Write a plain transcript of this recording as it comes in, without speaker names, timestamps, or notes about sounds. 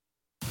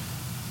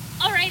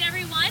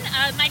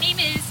My name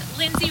is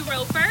Lindsay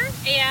Roper,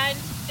 and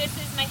this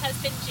is my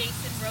husband,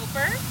 Jason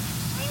Roper.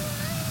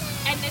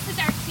 And this is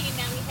our team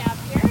that we have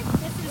here.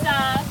 This is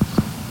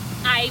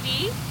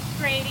Ivy,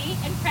 Grady,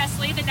 and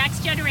Presley, the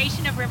next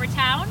generation of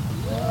Rivertown.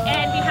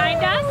 And behind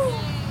us,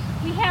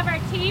 we have our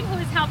team who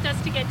has helped us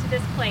to get to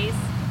this place.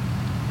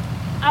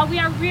 We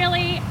are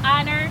really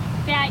honored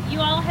that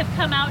you all have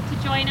come out to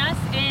join us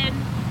in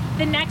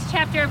the next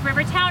chapter of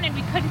Rivertown, and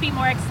we couldn't be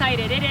more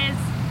excited. It is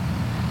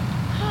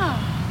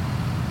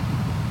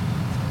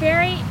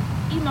very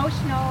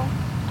emotional.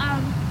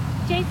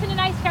 Jason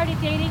and I started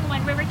dating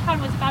when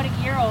Rivertown was about a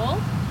year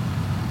old,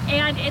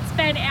 and it's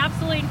been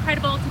absolutely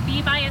incredible to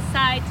be by his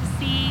side to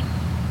see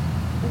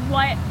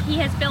what he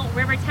has built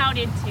Rivertown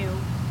into.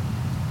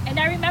 And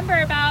I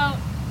remember about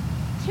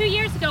 2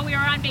 years ago we were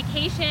on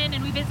vacation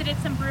and we visited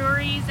some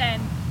breweries,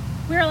 and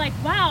we were like,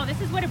 wow,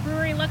 this is what a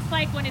brewery looks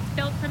like when it's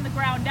built from the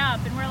ground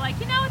up. And we're like,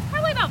 it's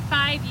probably about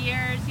 5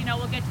 years,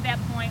 we'll get to that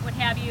point, what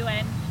have you.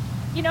 And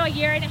a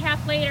year and a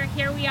half later,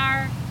 here we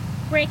are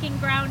breaking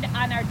ground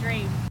on our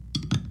dream.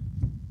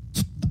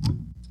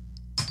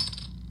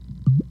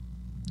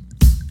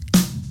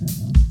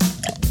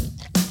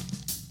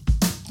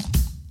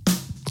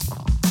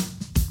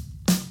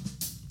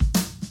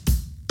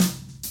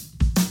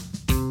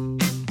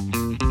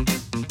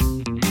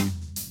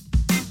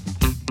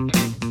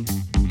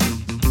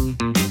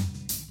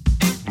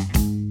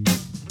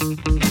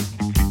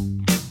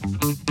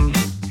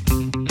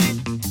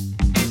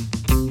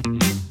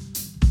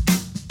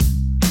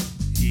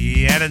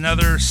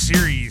 Another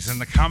series in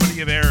the comedy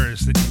of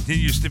errors that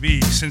continues to be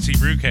Cincy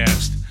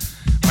Brewcast.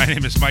 My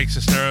name is Mike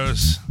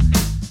Sesteros.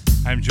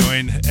 I'm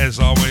joined, as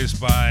always,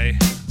 by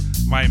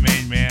my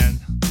main man,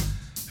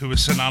 who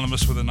is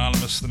synonymous with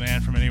Anonymous, the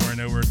man from anywhere,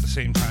 nowhere at the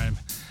same time,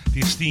 the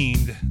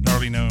esteemed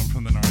Gnarly Gnome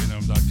from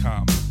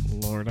thegnarlygnome.com.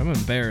 Lord, I'm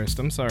embarrassed.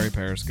 I'm sorry,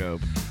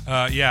 Periscope.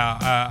 I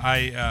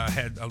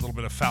had a little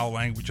bit of foul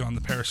language on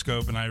the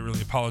Periscope, and I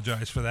really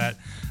apologize for that.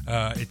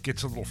 It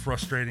gets a little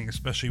frustrating,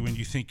 especially when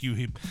you think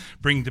you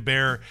bring to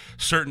bear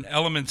certain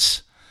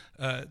elements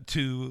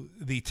to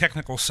the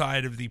technical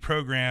side of the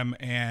program,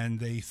 and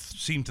they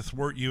seem to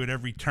thwart you at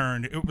every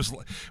turn. It was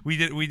we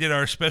did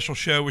our special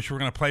show, which we're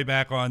going to play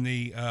back on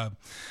the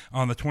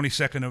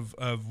 22nd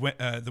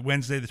of the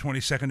Wednesday, the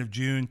 22nd of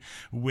June,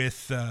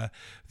 with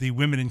the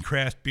Women in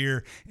Craft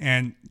Beer,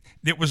 and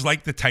it was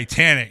like the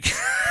Titanic.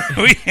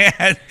 we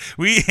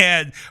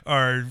had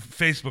our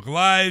Facebook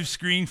Live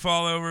screen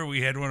fall over.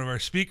 We had one of our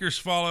speakers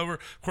fall over.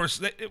 Of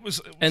course, it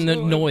was and the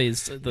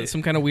noise,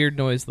 some kind of weird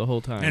noise the whole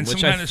time, and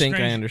which I think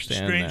I understand.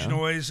 Strange now.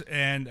 Noise,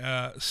 and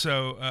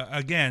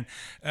again,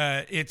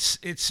 it's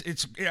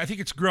I think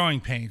it's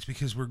growing pains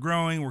because we're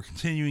growing. We're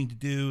continuing to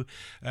do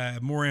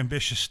more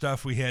ambitious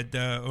stuff. We had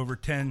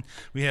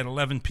we had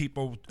 11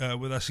 people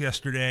with us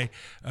yesterday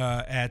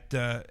at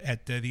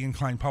the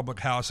Incline Public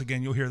House.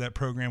 Again, you'll hear that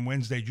program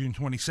Wednesday, June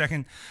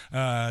 22nd,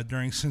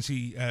 during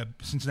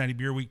Cincinnati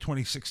Beer Week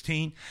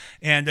 2016.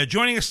 And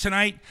joining us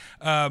tonight,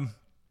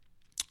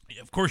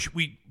 of course,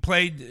 we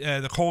played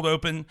the cold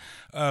open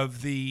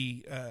of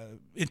the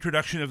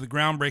introduction of the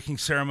groundbreaking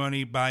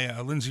ceremony by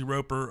Lindsay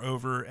Roper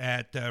over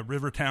at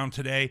Rivertown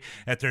today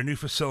at their new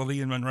facility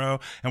in Monroe.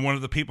 And one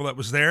of the people that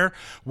was there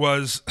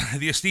was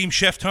the esteemed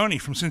Chef Tony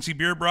from Cincy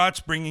Beer Brats,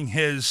 bringing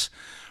his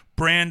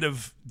brand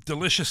of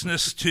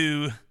deliciousness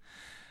to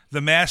the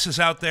masses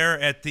out there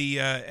at the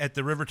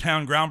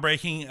Rivertown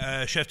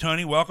groundbreaking. Chef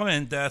Tony, welcome,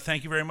 and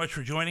thank you very much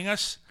for joining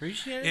us.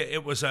 Appreciate it.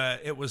 It was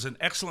an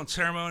excellent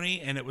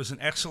ceremony, and it was an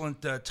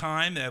excellent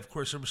time. Of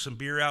course, there was some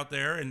beer out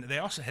there, and they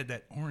also had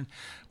that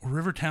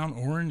Rivertown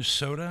orange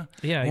soda,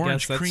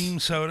 orange cream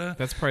soda.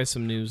 That's probably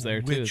some news there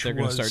too. They're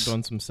going to start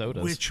doing some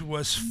sodas, which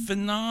was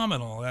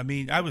phenomenal. I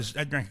mean, I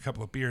drank a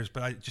couple of beers,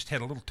 but I just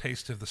had a little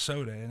taste of the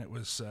soda, and it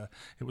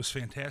was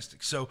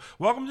fantastic. So,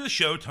 welcome to the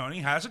show, Tony.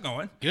 How's it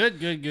going?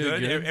 Good.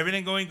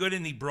 Everything going good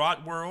in the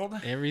brat world?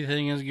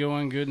 Everything is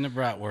going good in the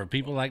brat world.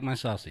 People like my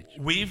sausage.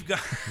 We've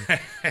got.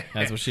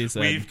 That's what she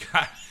said.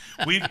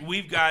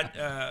 We've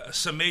got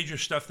some major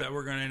stuff that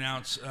we're going to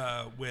announce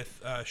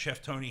with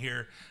Chef Tony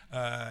here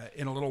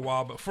in a little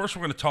while. But first,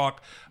 we're going to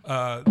talk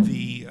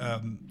the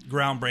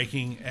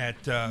groundbreaking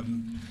at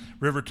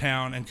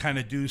Rivertown and kind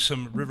of do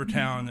some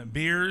Rivertown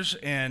beers.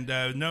 And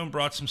Gnome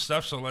brought some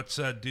stuff, so let's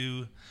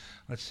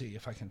see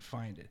if I can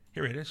find it.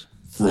 Here it is.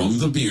 From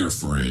the beer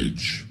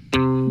fridge.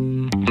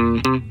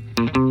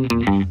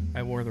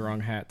 I wore the wrong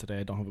hat today.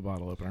 I don't have a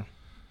bottle opener.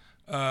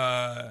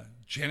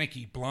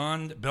 Janneke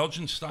Blonde,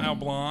 Belgian-style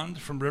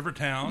blonde from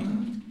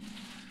Rivertown.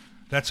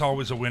 That's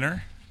always a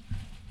winner.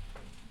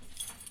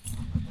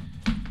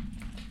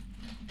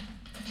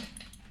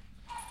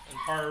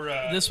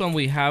 This one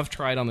we have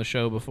tried on the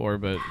show before,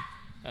 but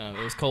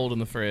it was cold in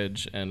the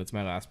fridge, and it's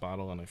my last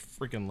bottle, and I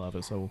freaking love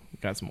it. So we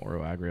got some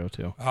Oro Agrio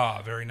too.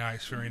 Ah, very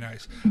nice, very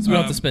nice. So we don't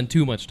have to spend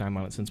too much time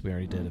on it since we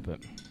already did it. But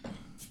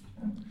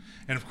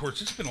and of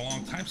course, it's been a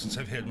long time since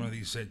I've had one of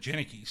these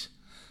Jannekes.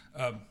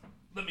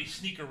 Let me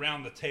sneak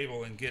around the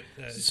table and get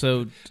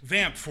so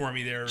vamp for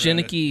me there.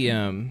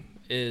 Janneke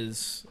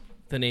is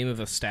the name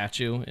of a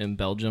statue in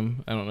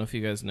Belgium. I don't know if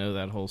you guys know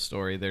that whole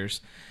story.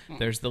 There's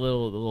the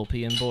little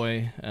peon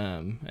boy,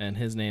 and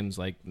his name's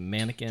like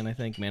Mannequin, I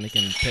think,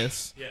 Mannequin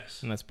Piss.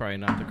 Yes. And that's probably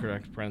not the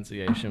correct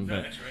pronunciation,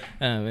 but that's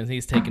right. and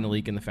he's taking a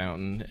leak in the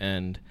fountain,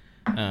 and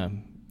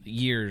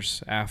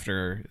years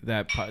after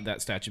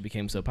that statue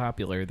became so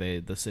popular,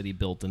 the city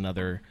built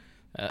another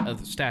a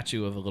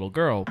statue of a little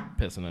girl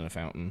pissing in a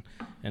fountain,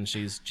 and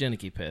she's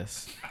Jinnicky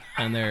Piss,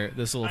 and they're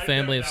this little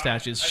family of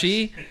statues.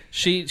 She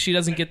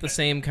doesn't get the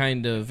same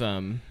kind of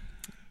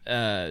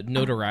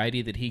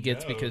notoriety that he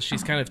gets because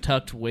she's kind of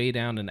tucked way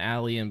down an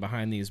alley and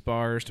behind these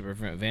bars to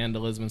prevent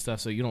vandalism and stuff,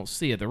 so you don't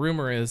see it. The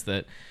rumor is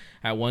that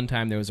at one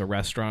time there was a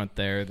restaurant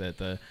there that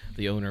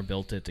the owner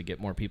built it to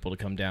get more people to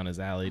come down his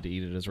alley to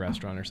eat at his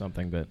restaurant or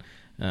something, but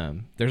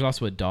there's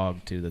also a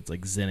dog too that's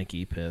like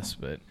Zinnicky Piss,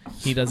 but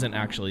he's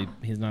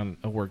not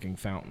a working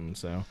fountain,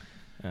 so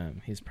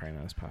he's probably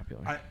not as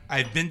popular.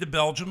 I've been to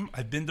Belgium.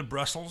 I've been to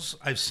Brussels.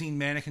 I've seen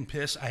Mannequin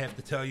Piss. I have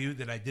to tell you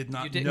that I did not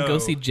know. You didn't go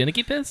see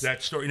Jinnicky Piss?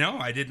 That story. No,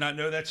 I did not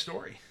know that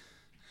story.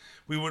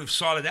 We would have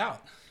sought it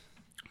out.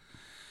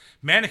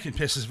 Mannequin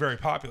Piss is very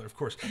popular, of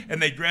course,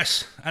 and they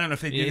dress. I don't know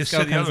if they do this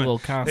to the other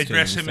one. They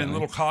dress him in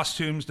little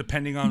costumes,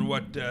 depending on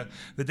what.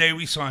 The day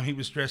we saw him, he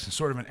was dressed in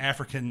sort of an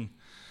African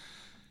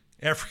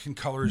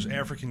colors,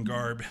 African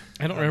garb.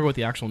 I don't remember what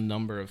the actual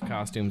number of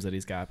costumes that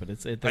he's got, but I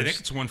think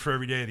it's one for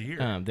every day of the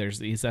year.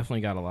 He's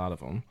definitely got a lot of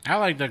them. I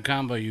like the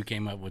combo you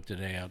came up with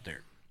today out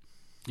there.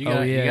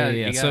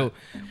 So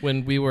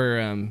when we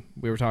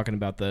were talking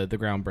about the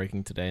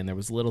groundbreaking today, and there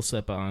was Little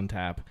Sippa on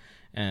tap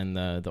and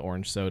the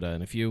orange soda,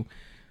 and if you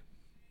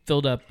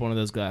filled up one of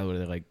those glasses, what are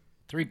they, like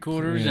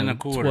 3/4 and a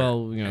quarter?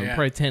 12,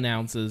 probably 10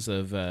 ounces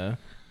of the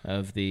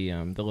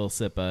little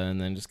Sippa,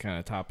 and then just kind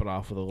of top it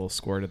off with a little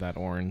squirt of that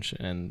orange,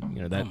 and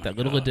that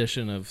little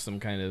addition of some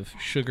kind of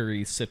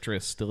sugary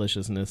citrus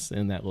deliciousness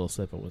in that little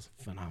Sippa was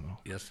phenomenal.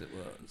 Yes, it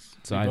was.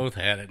 So we both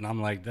had it, and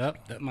I'm like,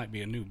 that might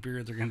be a new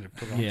beer they're going to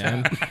put on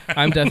tap. Yeah,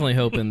 I'm definitely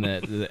hoping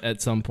that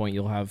at some point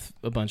you'll have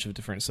a bunch of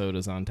different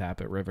sodas on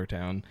tap at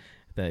Rivertown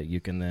that you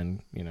can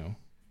then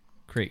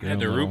create your own. I had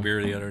the little root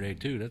beer the other day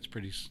too. That's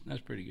pretty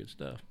good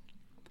stuff.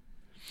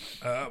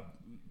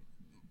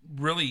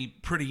 Really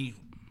pretty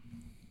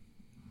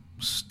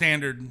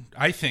standard,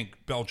 I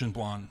think, Belgian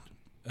blonde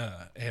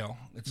ale.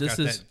 It's got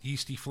that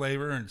yeasty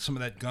flavor and some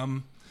of that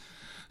gum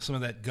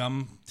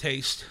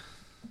taste.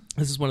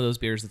 This is one of those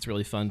beers that's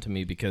really fun to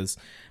me because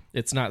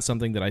it's not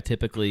something that I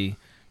typically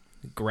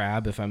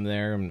grab if I'm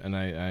there, and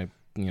I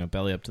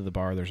belly up to the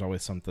bar. There's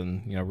always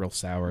something real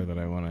sour that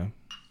I want to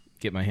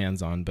get my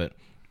hands on, but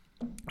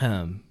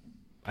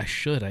I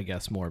should, I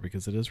guess, more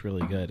because it is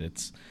really good.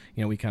 It's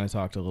we kind of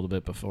talked a little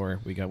bit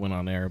before we went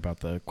on air about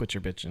the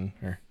Quisherbischen,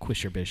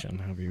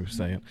 however you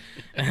say it,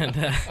 and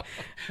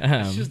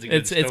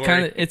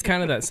it's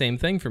kind of that same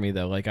thing for me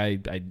though. Like I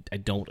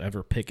don't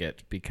ever pick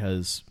it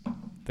because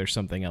there's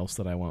something else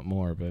that I want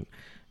more, but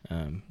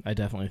I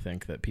definitely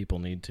think that people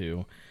need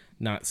to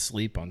not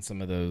sleep on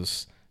some of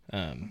those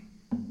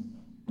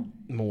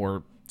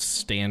more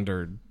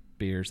standard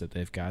beers that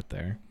they've got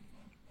there.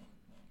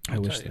 I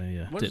wish they didn't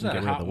get rid of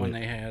the hot one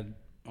they had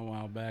a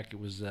while back? It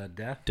was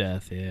Death.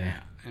 Death,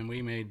 yeah. And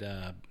we made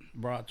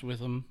brats with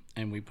them,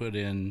 and we put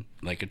in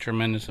like a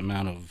tremendous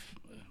amount of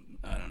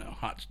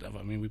hot stuff.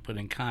 I mean, we put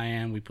in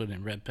cayenne, we put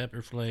in red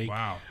pepper flake.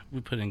 Wow.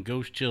 We put in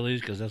ghost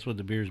chilies because that's what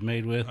the beer's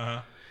made with.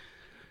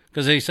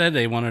 Because they said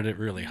they wanted it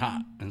really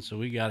hot, and so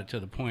we got it to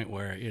the point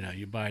where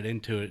you bite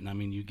into it, and I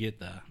mean you get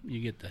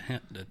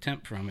the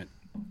temp from it,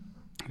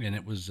 and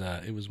it was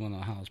one of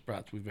the hottest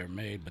brats we've ever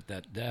made. But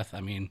that Death,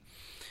 I mean.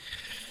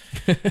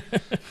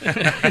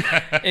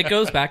 It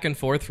goes back and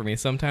forth for me.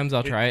 Sometimes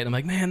I'll try it and I'm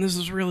like, man, this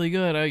is really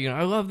good.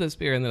 I love this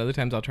beer. And then other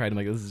times I'll try it and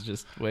I'm like, this is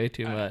just way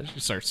too much.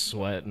 Just start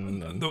sweating.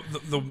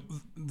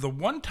 The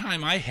one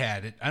time I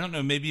had it, I don't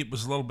know, maybe it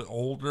was a little bit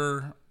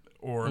older,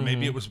 or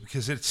maybe it was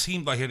because it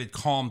seemed like it had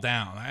calmed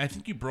down. I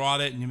think you brought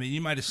it and you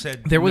might have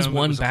said there was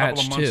one batch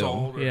a couple of months too.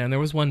 Old, yeah, and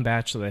there was one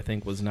batch that I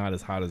think was not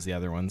as hot as the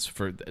other ones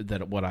for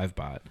that what I've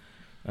bought.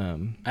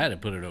 I had to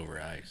put it over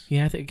ice.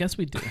 Yeah, I guess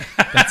we did.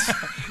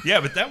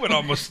 Yeah, but that would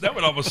almost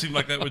seem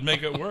like that would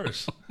make it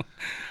worse.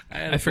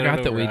 I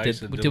forgot that we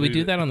did. Did we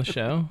do that on the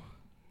show?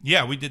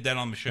 Yeah, we did that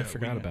on the show. I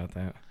forgot about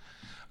that.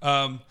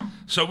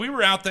 So we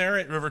were out there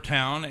at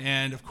Rivertown,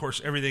 and of course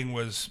everything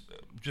was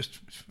just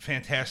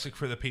fantastic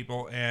for the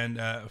people and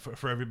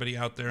for everybody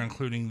out there,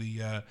 including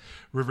the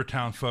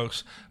Rivertown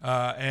folks.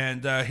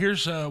 And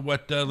here's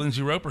what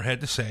Lindsay Roper had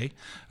to say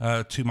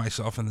to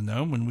myself and the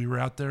Gnome when we were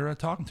out there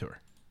talking to her.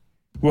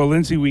 Well,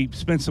 Lindsay, we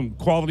spent some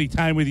quality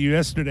time with you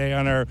yesterday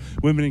on our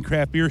Women in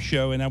Craft Beer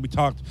show, and we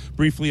talked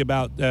briefly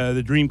about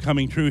the dream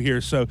coming true here.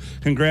 So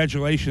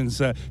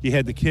congratulations. You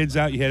had the kids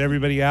out. You had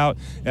everybody out.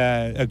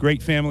 A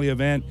great family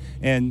event,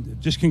 and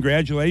just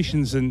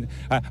congratulations. And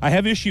I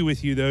have issue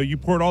with you, though. You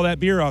poured all that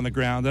beer on the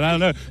ground, and I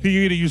don't know. Are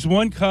you going to use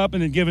one cup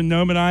and then give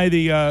Gnome and I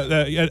the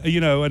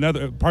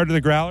another part of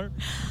the growler?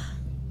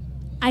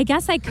 I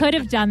guess I could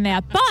have done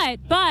that,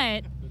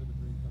 but...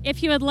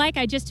 If you would like,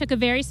 I just took a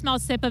very small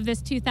sip of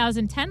this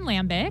 2010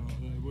 Lambic.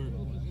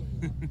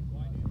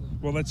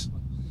 Well,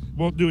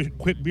 we'll do a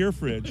quick beer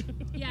fridge.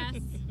 Yes.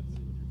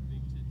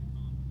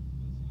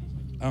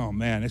 Oh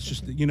man, it's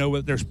just, you know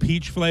what? There's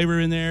peach flavor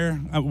in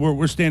there.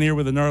 We're standing here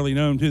with a gnarly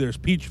gnome too. There's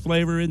peach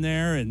flavor in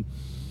there and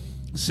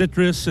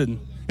citrus, and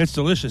it's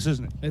delicious,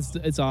 isn't it?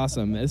 It's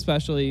awesome,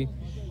 especially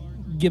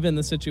given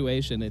the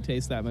situation. It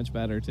tastes that much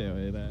better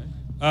too.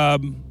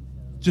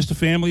 Just a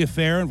family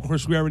affair. And of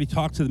course, we already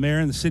talked to the mayor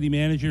and the city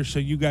manager, so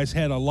you guys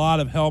had a lot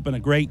of help and a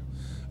great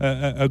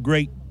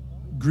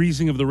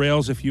greasing of the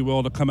rails, if you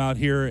will, to come out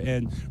here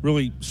and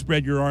really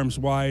spread your arms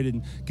wide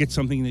and get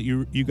something that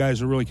you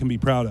guys really can be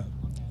proud of.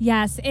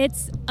 Yes,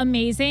 it's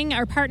amazing.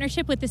 Our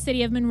partnership with the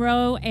City of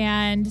Monroe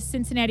and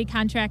Cincinnati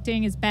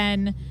Contracting has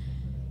been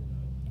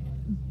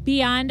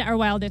beyond our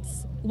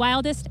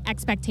wildest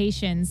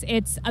expectations.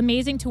 It's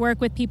amazing to work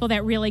with people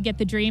that really get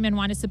the dream and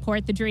want to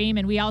support the dream,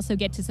 and we also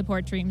get to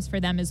support dreams for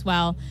them as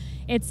well.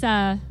 It's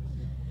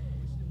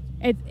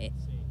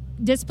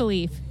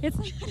disbelief.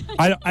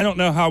 I don't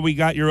know how we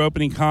got your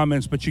opening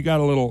comments, but you got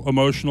a little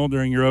emotional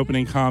during your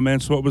opening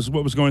comments. What was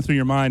going through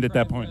your mind at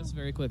that point?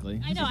 Very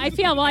quickly. I know.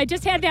 I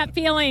just had that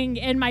feeling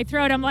in my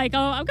throat. I'm like, oh,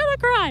 I'm gonna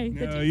cry.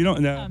 No, you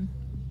don't know.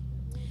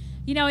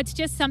 It's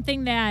just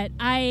something that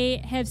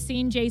I have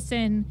seen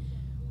Jason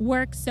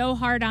work so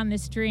hard on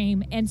this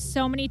dream, and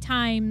so many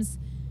times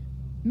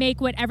make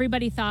what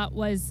everybody thought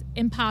was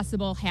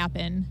impossible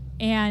happen.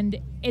 And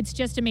it's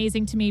just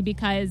amazing to me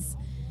because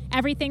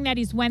everything that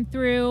he's went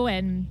through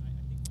and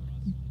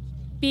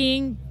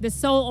being the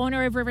sole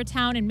owner of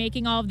Rivertown and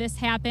making all of this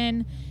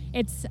happen,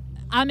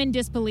 I'm in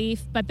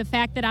disbelief, but the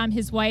fact that I'm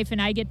his wife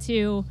and I get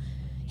to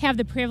have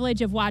the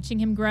privilege of watching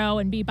him grow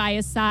and be by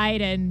his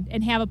side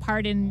and have a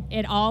part in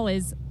it all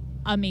is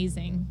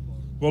amazing.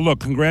 Well,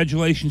 look,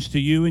 congratulations to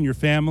you and your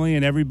family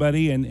and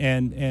everybody, and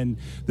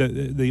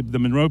the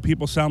Monroe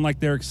people sound like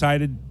they're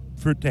excited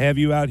to have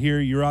you out here.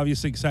 You're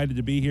obviously excited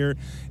to be here.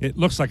 It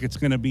looks like it's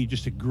going to be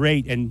just a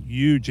great and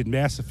huge and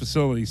massive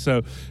facility.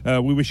 So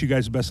we wish you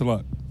guys the best of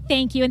luck.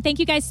 Thank you. And thank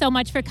you guys so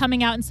much for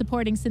coming out and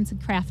supporting Cincy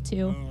Craft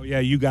too. Oh, yeah,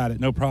 you got it.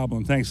 No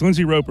problem. Thanks.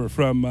 Lindsay Roper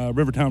from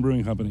Rivertown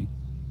Brewing Company.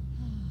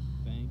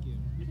 Thank you.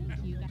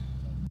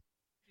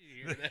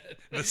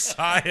 The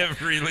sigh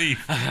of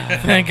relief.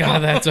 Thank God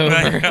that's over.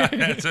 Thank God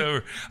that's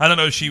over. I don't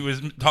know if she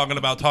was talking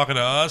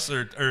to us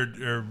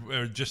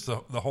or just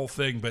the whole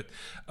thing, but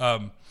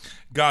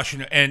gosh,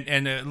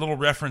 and a little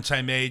reference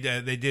I made,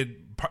 they did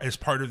as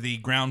part of the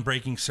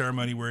groundbreaking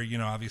ceremony where,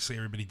 obviously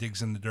everybody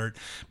digs in the dirt,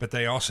 but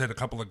they also had a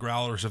couple of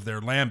growlers of their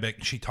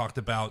lambic. She talked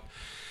about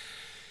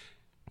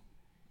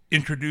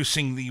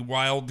introducing the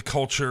wild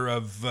culture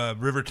of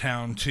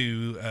Rivertown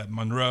to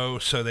Monroe,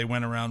 so they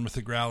went around with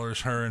the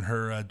growlers, her and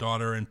her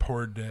daughter, and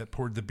poured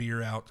the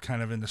beer out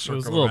kind of in the circle. It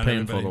was a little around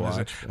painful everybody. to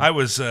watch. I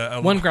was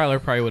one growler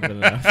probably would have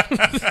been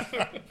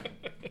enough.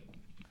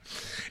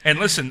 And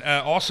listen,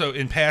 also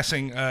in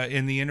passing,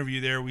 in the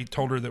interview there, we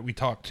told her that we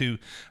talked to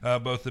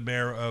both the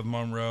mayor of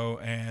Monroe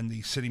and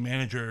the city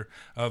manager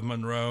of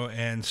Monroe.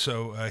 And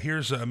so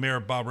here's Mayor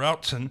Bob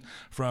Routson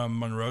from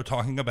Monroe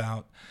talking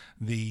about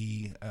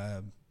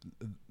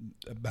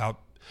about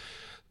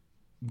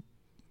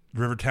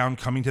Rivertown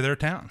coming to their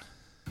town.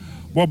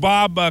 Well,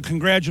 Bob,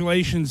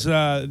 congratulations.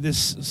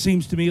 This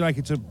seems to me like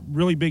it's a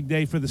really big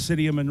day for the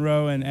city of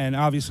Monroe and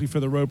obviously for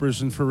the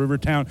Ropers and for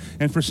Rivertown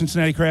and for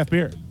Cincinnati Craft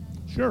Beer.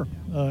 Sure.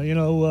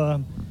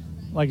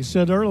 Like I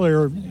said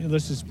earlier,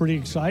 this is pretty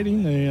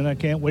exciting, and I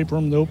can't wait for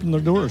them to open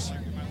their doors.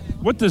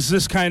 What does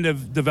this kind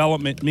of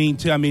development mean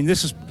to,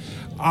 this is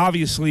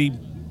obviously,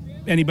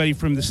 anybody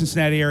from the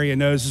Cincinnati area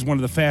knows, this is one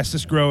of the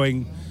fastest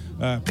growing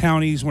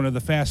counties, one of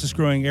the fastest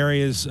growing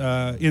areas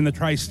in the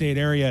tri-state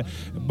area.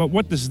 But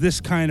what does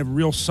this kind of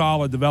real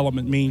solid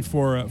development mean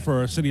for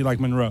a city like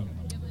Monroe?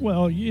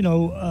 Well,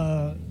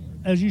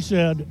 as you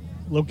said,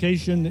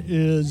 location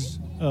is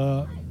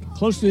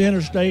close to the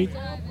interstate,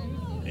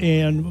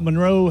 and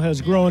Monroe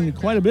has grown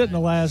quite a bit in the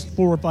last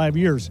 4 or 5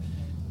 years.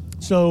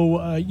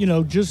 So,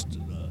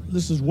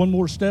 this is one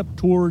more step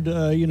toward,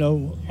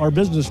 our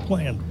business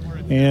plan.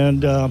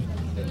 And,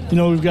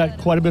 we've got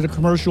quite a bit of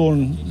commercial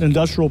and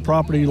industrial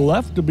property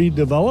left to be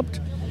developed.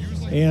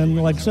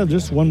 And like I said,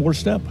 just one more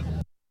step.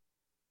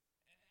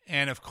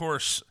 And of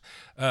course,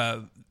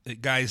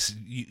 guys,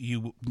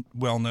 you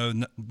well know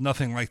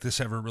nothing like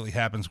this ever really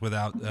happens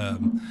without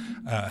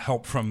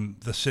help from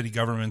the city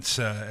governments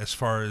as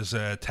far as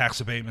tax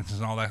abatements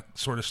and all that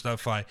sort of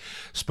stuff. I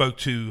spoke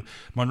to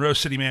Monroe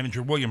City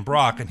Manager William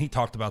Brock, and he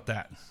talked about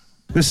that.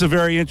 This is a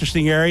very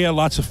interesting area,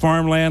 lots of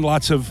farmland,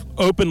 lots of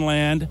open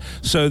land.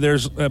 So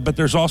but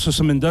there's also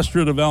some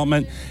industrial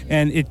development,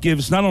 and it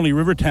gives not only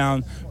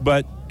Rivertown,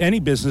 but any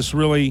business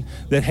really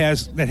that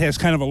has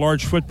kind of a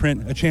large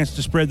footprint a chance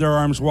to spread their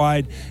arms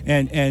wide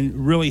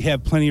and really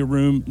have plenty of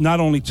room, not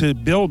only to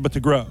build, but to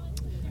grow.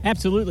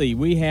 Absolutely.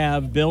 We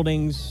have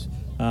buildings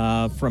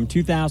from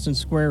 2,000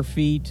 square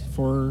feet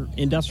for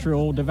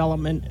industrial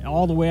development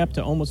all the way up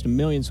to almost 1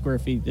 million square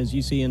feet, as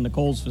you see in the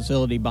Kohl's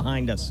facility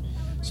behind us.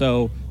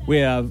 So we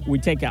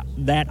take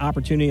that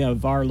opportunity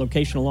of our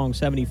location along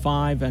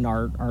 75 and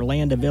our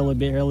land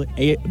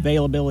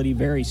availability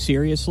very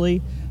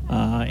seriously.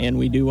 and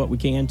we do what we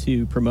can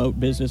to promote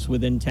business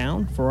within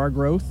town for our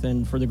growth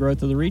and for the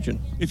growth of the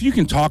region. If you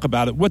can talk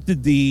about it, what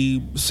did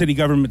the city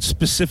government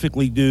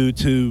specifically do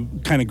to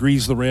kind of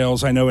grease the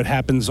rails? I know it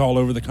happens all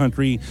over the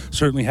country,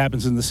 certainly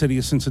happens in the city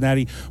of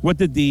Cincinnati. What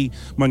did the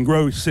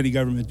Monroe city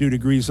government do to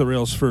grease the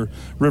rails for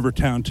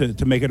Rivertown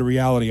to make it a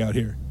reality out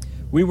here?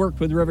 We worked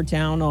with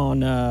Rivertown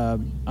on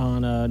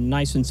a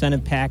nice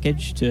incentive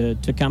package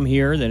to come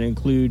here that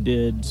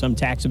included some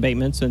tax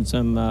abatements and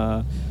some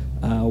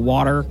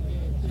water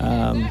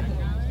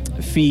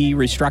fee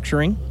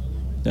restructuring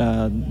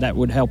that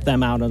would help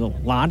them out a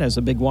lot as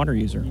a big water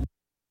user.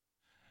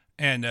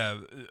 And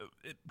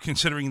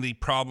considering the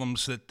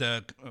problems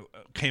that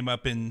came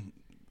up in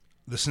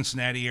the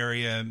Cincinnati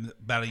area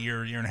about a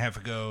year and a half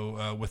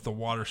ago with the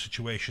water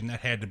situation,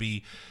 that had to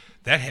be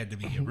a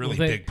really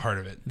big part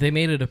of it. They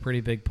made it a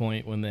pretty big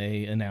point when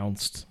they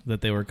announced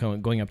that they were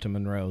going up to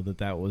Monroe,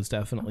 that was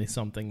definitely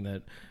something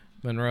that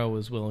Monroe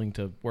was willing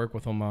to work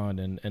with them on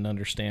and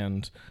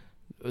understand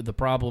the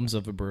problems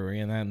of a brewery,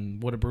 and then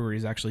what a brewery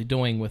is actually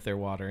doing with their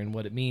water and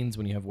what it means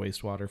when you have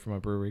wastewater from a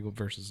brewery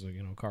versus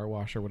a car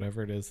wash or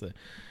whatever it is that,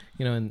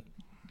 and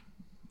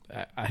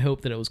I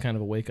hope that it was kind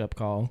of a wake-up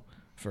call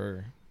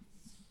for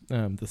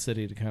the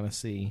city to kind of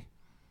see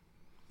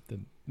that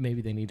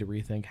maybe they need to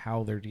rethink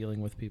how they're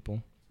dealing with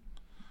people.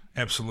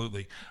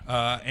 Absolutely.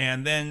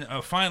 And then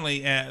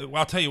finally,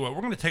 I'll tell you what,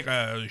 we're going to take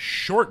a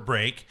short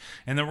break,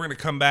 and then we're going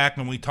to come back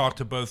and we talk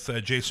to both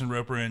Jason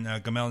Roper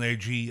and Gamel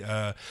Nagy,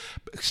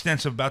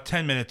 extensive, about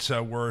 10 minutes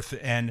worth,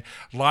 and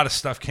a lot of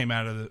stuff came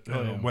out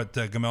of what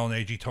Gamel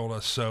Nagy told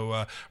us.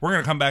 So we're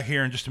going to come back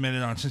here in just a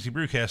minute on Cincy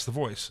Brewcast, the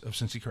voice of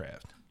Cincy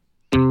Craft.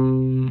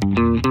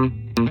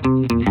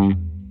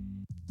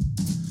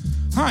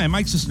 Hi,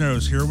 Mike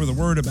Cisneros here with a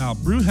word about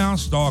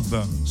Brewhouse Dog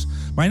Bones.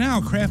 By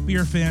now, craft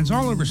beer fans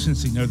all over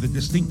Cincy know the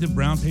distinctive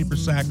brown paper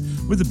sack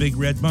with a big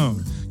red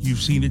bone. You've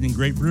seen it in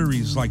great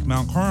breweries like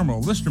Mount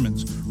Carmel,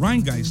 Listerman's,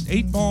 Rheingeist,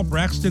 8-Ball,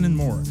 Braxton, and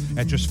more.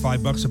 At just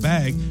 $5 a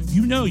bag,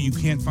 you know you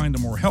can't find a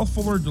more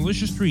healthful or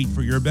delicious treat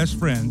for your best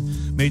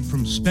friend, made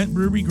from spent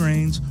brewery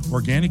grains,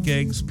 organic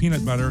eggs,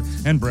 peanut butter,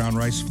 and brown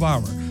rice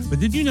flour. But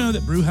did you know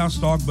that Brewhouse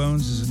Dog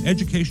Bones is an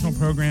educational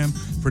program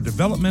for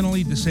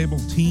developmentally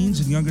disabled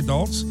teens and young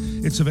adults?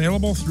 It's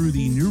available through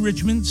the New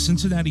Richmond,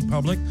 Cincinnati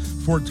Public,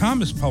 Fort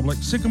Thomas Public,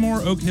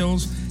 Sycamore, Oak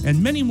Hills,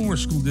 and many more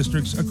school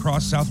districts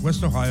across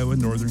southwest Ohio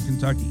and northern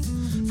Kentucky.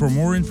 For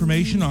more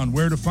information on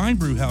where to find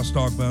Brewhouse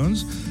Dog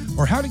Bones,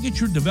 or how to get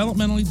your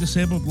developmentally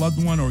disabled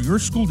loved one or your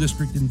school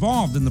district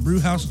involved in the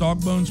Brewhouse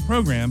Dog Bones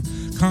program,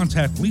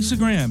 contact Lisa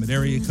Graham at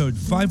area code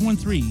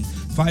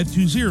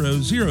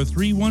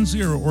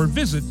 513-520-0310 or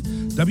visit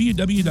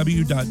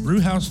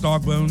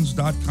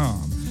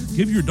www.brewhousedogbones.com.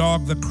 Give your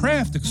dog the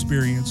craft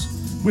experience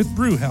with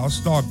Brewhouse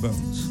Dog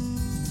Bones.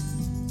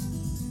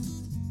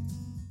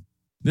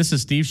 This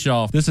is Steve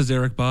Shaw. This is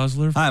Eric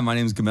Bosler. Hi, my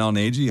name is Gamel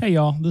Nagy. Hey,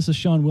 y'all. This is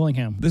Sean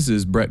Willingham. This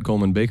is Brett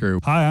Coleman Baker.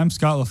 Hi, I'm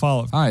Scott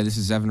LaFollette. Hi, this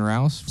is Evan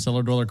Rouse.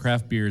 Cellar Dweller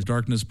Craft Beers.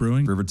 Darkness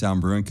Brewing.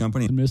 Rivertown Brewing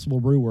Company. Municipal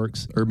Brew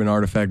Works. Urban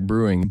Artifact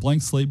Brewing.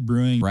 Blank Slate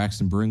Brewing.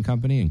 Braxton Brewing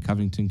Company in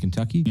Covington,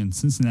 Kentucky. In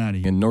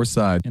Cincinnati. In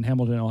Northside. In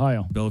Hamilton,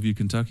 Ohio. Bellevue,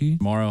 Kentucky.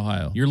 Lamar,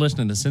 Ohio. You're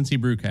listening to Cincy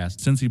Brewcast.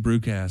 Cincy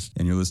Brewcast.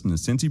 And you're listening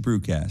to Cincy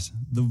Brewcast.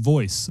 The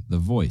voice. The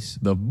voice.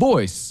 The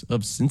voice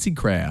of Cincy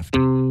Craft.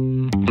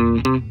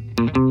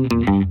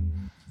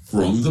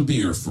 From the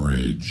beer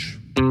fridge.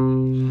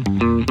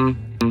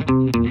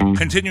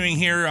 Continuing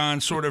here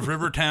on sort of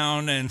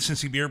Rivertown and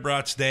Cincy Beer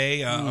Brats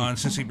Day on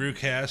Cincy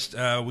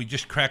Brewcast, we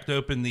just cracked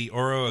open the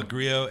Oro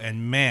Agrio,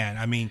 and man,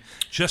 I mean,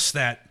 just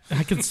that.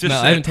 I can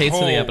smell. I haven't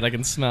tasted it yet, but I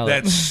can smell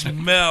that it.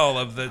 smell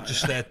of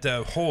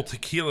that whole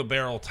tequila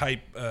barrel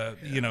type,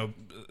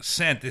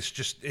 scent.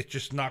 It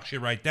just knocks you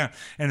right down,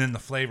 and then the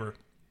flavor.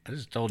 I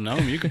just told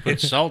Noam you could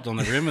put salt on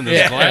the rim of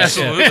this glass.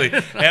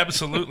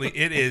 Absolutely.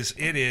 It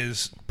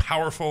is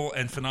powerful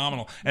and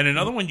phenomenal. And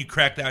another one you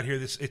cracked out here.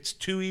 It's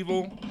Two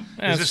Evil.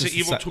 Yeah, is this an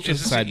evil twin?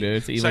 It's side beer.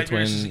 It's Evil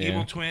Twin.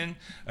 Evil Twin.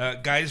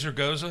 Geyser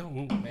Goza.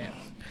 Ooh, man.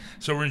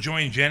 So we're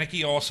enjoying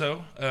Janicki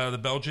also, the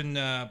Belgian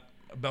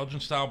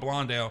style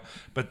blonde ale.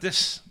 But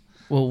this.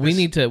 Well, we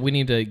need to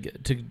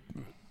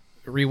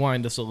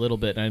rewind this a little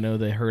bit. I know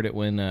they heard it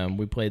when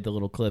we played the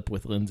little clip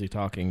with Lindsay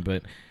talking,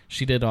 but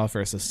she did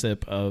offer us a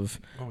sip of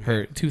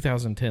her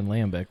 2010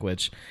 Lambic,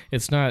 which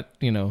it's not,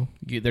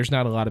 there's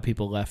not a lot of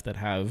people left that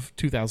have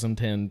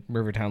 2010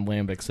 Rivertown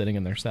Lambic sitting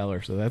in their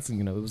cellar. So that's,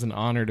 it was an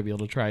honor to be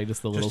able to try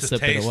just the little sip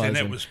taste, that it was. And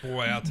it was,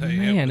 boy, I'll tell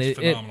you, man, it was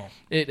phenomenal.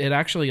 It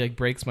actually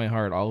breaks my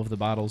heart, all of the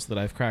bottles that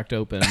I've cracked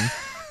open,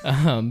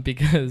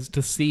 because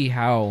to see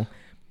how,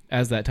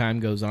 as that time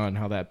goes on,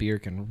 how that beer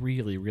can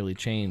really, really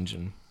change.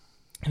 And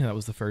that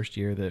was the first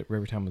year that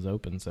Rivertown was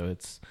open, so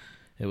it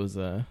was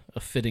a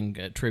fitting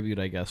tribute,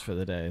 I guess, for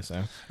the day.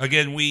 So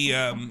again, we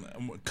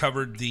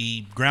covered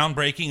the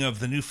groundbreaking of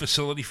the new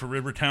facility for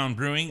Rivertown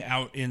Brewing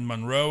out in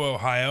Monroe,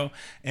 Ohio,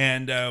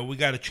 and we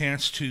got a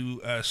chance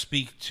to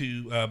speak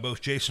to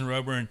both Jason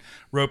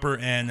Roper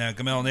and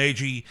Gamel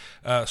Nagy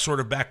sort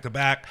of back to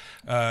back.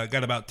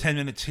 Got about 10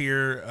 minutes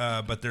here,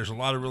 but there's a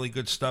lot of really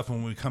good stuff.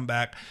 When we come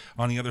back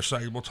on the other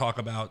side, we'll talk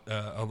about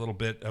a little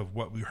bit of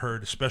what we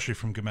heard, especially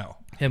from Gamel.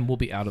 And we'll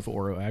be out of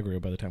Oro Agro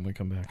by the time we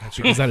come back. That's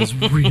because that is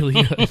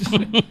really good.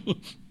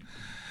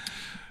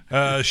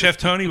 Chef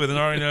Tony with an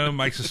RNO,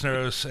 Mike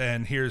Cisneros,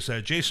 and here's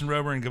Jason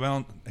Roper and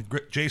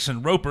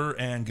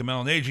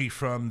Gamel Nagy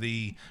from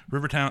the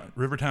Rivertown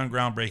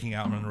groundbreaking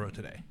out in Monroe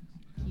today.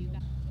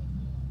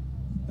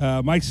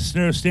 Mike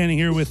Cisneros standing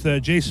here with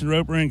Jason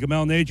Roper and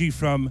Gamel Nagy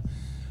from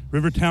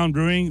Rivertown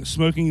Brewing,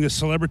 smoking the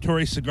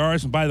celebratory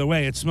cigars. And by the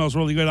way, it smells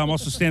really good. I'm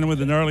also standing with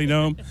the Gnarly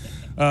Gnome.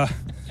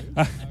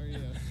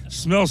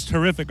 Smells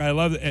terrific. I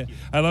love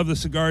the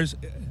cigars.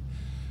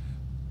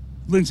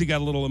 Lindsay got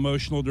a little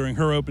emotional during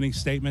her opening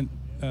statement.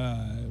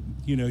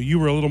 You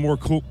were a little more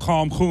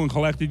calm, cool, and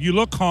collected. You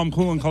look calm,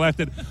 cool, and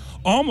collected,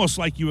 almost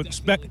like you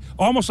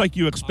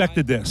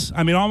expected this.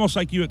 I mean, almost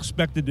like you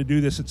expected to do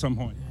this at some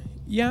point.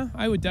 Yeah,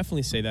 I would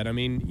definitely say that. I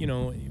mean,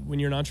 when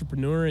you're an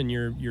entrepreneur and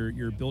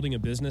you're building a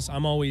business,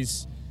 I'm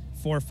always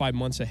 4 or 5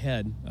 months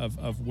ahead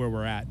of where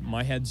we're at.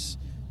 My head's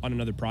on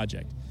another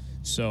project.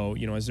 So,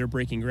 as they're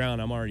breaking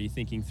ground, I'm already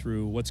thinking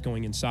through what's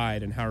going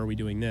inside and how are we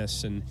doing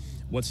this and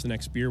what's the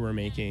next beer we're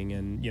making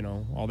and,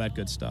 all that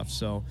good stuff.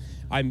 So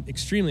I'm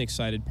extremely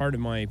excited. Part of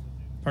my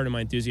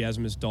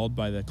enthusiasm is dulled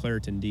by the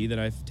Claritin D that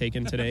I've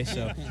taken today.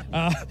 So,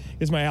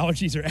 because my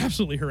allergies are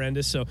absolutely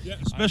horrendous. So,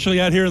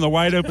 especially out here in the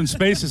wide open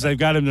spaces they've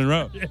got in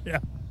Monroe. Yeah.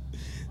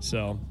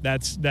 So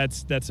that's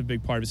a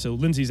big part of it. So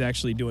Lindsay's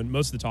actually doing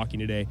most of the talking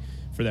today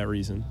for that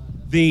reason.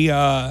 The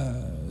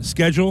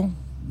schedule.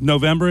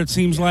 November, it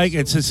seems like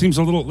it seems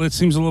a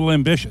little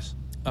ambitious.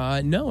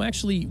 No,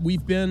 actually,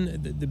 we've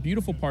been. The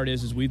beautiful part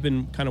is we've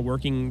been kind of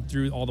working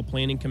through all the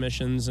planning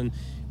commissions, and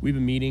we've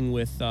been meeting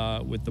with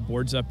the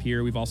boards up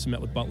here. We've also met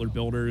with Butler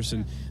Builders,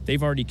 and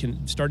they've already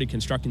started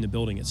constructing the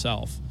building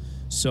itself.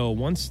 So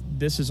once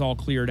this is all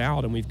cleared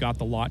out and we've got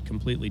the lot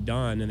completely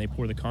done, and they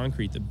pour the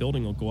concrete, the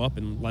building will go up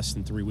in less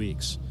than 3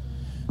 weeks.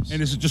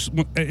 And is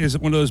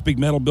it one of those big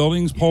metal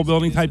buildings, pole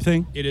building type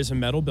thing? It is a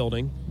metal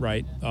building,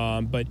 right?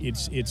 But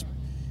it's.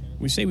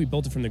 We say we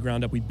built it from the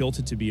ground up. We built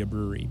it to be a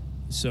brewery.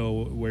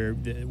 So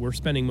we're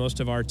spending most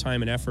of our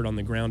time and effort on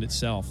the ground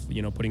itself,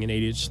 putting in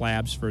 8-inch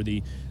slabs for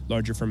the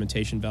larger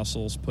fermentation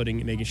vessels,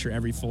 making sure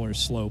every fuller is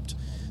sloped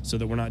so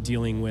that we're not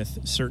dealing with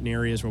certain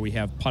areas where we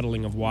have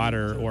puddling of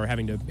water or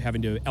having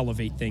to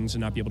elevate things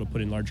and not be able to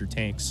put in larger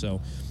tanks. So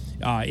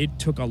it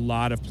took a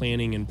lot of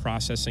planning and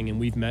processing, and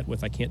we've met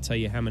with, I can't tell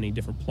you how many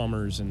different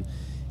plumbers and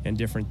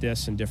different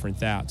this and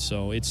different that.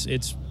 So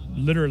it's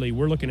literally,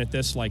 we're looking at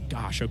this like,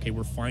 gosh, okay,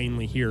 we're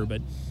finally here,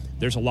 but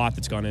there's a lot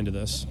that's gone into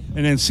this.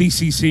 And then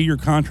CCC, your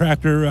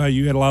contractor,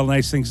 you had a lot of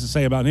nice things to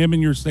say about him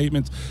in your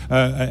statements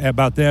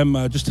about them.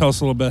 Just tell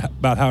us a little bit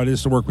about how it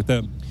is to work with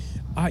them.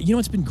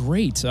 It's been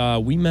great.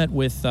 We met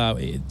with,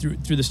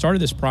 through the start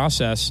of this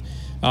process,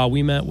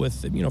 we met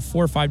with,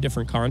 4 or 5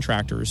 different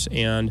contractors,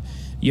 and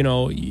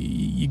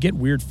you get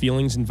weird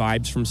feelings and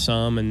vibes from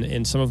some,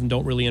 and some of them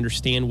don't really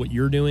understand what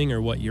you're doing or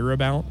what you're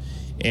about.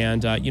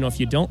 And, if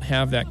you don't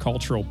have that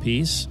cultural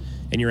piece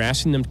and you're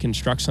asking them to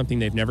construct something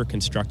they've never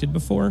constructed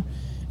before,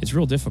 it's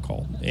real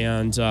difficult.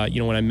 And,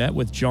 when I met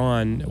with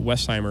John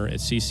Westheimer at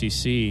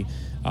CCC,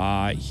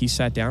 he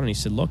sat down and he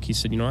said, look,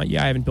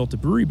 I haven't built a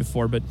brewery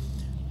before, but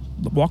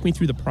walk me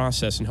through the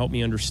process and help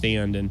me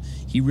understand. And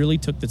he really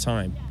took the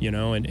time,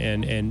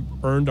 and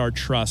earned our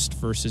trust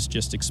versus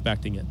just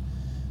expecting it.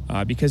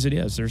 Because it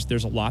is.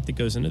 There's a lot that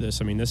goes into this.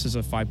 I mean, this is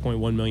a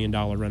 $5.1 million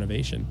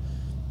renovation,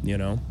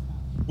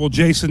 Well,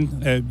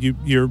 Jason,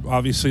 you're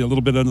obviously a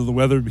little bit under the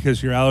weather because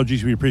of your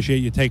allergies. We appreciate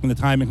you taking the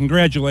time, and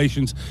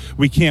congratulations.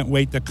 We can't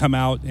wait to come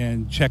out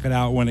and check it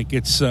out when it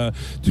gets to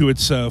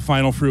its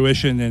final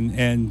fruition,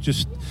 and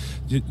just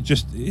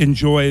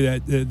enjoy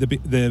that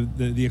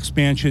the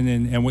expansion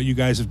and what you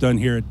guys have done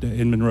here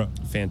in Monroe.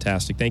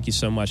 Fantastic. Thank you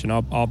so much, and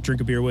I'll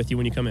drink a beer with you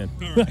when you come in.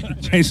 All right.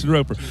 Jason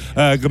Roper.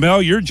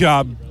 Gamel, your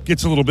job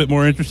gets a little bit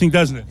more interesting,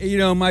 doesn't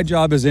it? My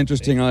job is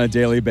interesting on a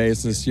daily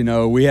basis.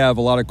 We have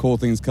a lot of cool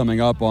things coming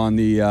up on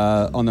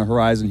the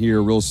horizon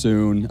here real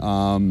soon.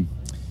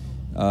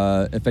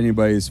 If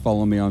anybody's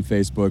following me on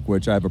Facebook,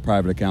 which I have a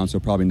private account, so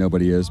probably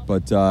nobody is,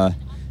 but I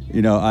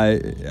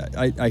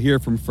hear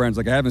from friends,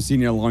 like, I haven't seen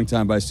you in a long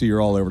time, but I see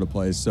you're all over the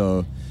place.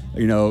 So,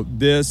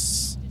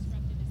 this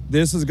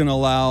is going to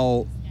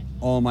allow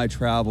all my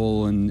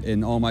travel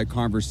and all my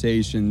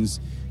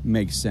conversations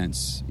make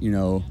sense.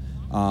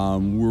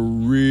 We're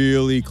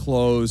really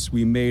close.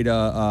 We made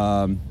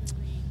an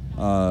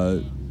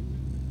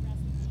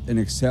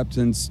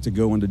acceptance to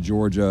go into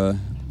Georgia,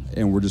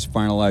 and we're just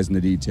finalizing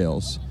the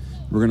details.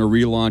 We're going to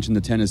relaunch into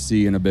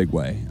Tennessee in a big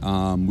way.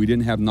 We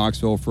didn't have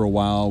Knoxville for a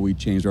while. We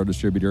changed our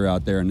distributor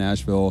out there in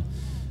Nashville.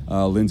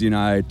 Lindsay and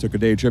I took a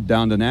day trip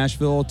down to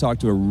Nashville,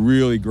 talked to a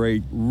really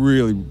great,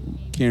 really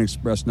can't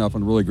express enough,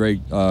 and a really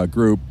great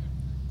group.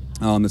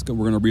 We're going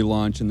to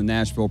relaunch in the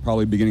Nashville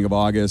probably beginning of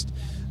August,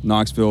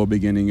 Knoxville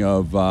beginning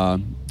of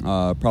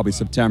probably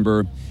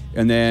September.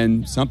 And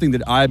then something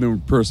that I've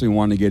been personally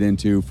wanting to get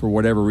into for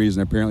whatever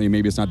reason, apparently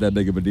maybe it's not that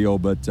big of a deal,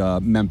 but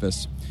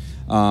Memphis.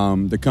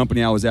 The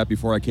company I was at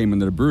before I came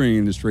into the brewing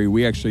industry,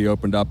 we actually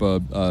opened up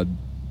a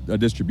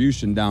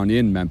distribution down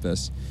in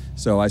Memphis.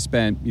 So I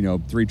spent,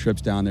 3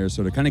 trips down there.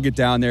 So to kind of get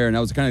down there, and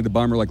that was kind of the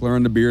bummer, like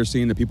learning the beer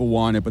scene, that people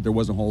want it, but there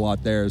wasn't a whole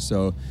lot there.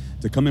 So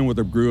to come in with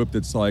a group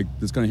that's going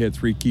to hit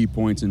 3 key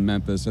points in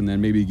Memphis, and then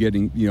maybe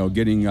getting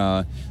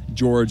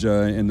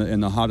Georgia in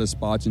the hottest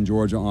spots in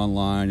Georgia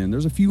online. And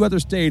there's a few other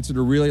states that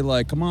are really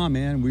like, come on,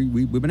 man,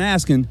 we've been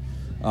asking.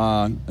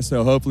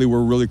 So hopefully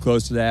we're really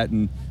close to that.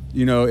 And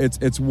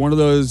it's one of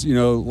those,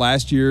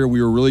 last year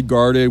we were really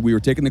guarded. We were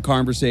taking the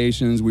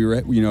conversations. We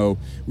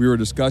were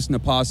discussing the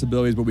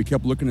possibilities, but we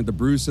kept looking at the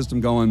brew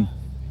system going,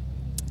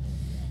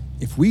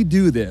 if we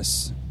do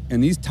this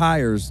and these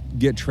tires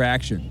get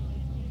traction,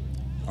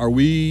 are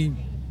we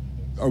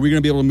going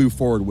to be able to move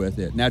forward with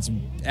it? And that's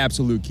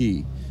absolute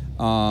key.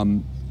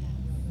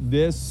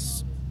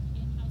 This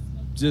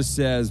just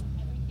says,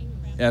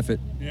 F it,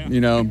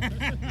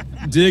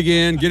 dig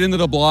in, get into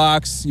the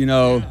blocks,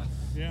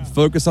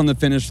 focus on the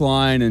finish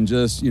line, and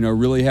just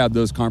really have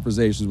those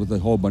conversations with a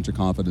whole bunch of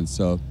confidence.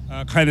 So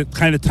kind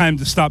of time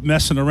to stop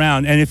messing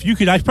around. And if you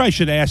could, I probably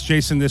should ask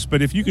Jason this,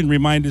 but if you can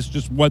remind us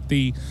just what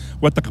the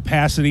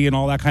capacity and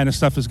all that kind of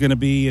stuff is going to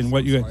be, and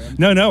what you.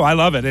 No, I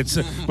love it. It's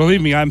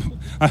believe me,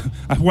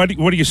 what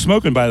are you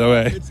smoking, by the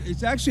way?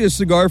 It's actually a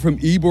cigar from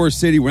Ybor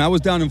City. When I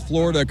was down in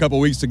Florida a couple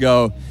weeks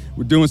ago,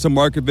 we're doing some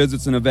market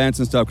visits and events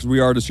and stuff because we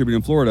are distributing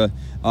in Florida.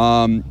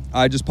 I'm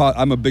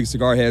a big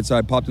cigar head, so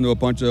I popped into a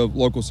bunch of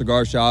local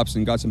cigar shops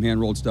and got some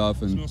hand-rolled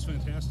stuff. And it smells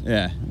fantastic.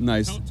 Yeah,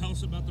 nice. Tell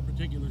us about the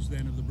particulars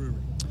then of the brewery.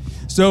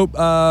 So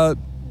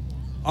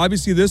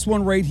obviously this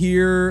one right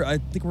here, I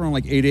think we're on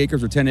like 8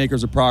 acres or 10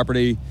 acres of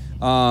property.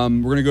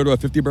 We're going to go to a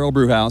 50-barrel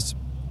brew house,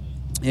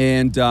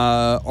 and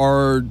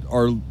our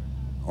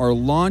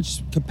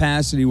launch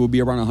capacity will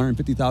be around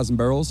 150,000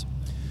 barrels.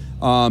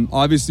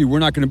 Obviously we're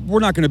not going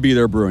to be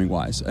there brewing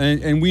wise,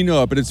 and we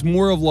know it, but it's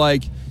more of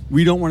like,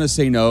 we don't want to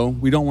say no.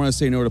 We don't want to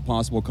say no to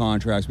possible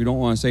contracts. We don't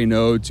want to say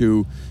no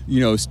to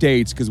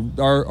states, because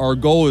our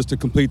goal is to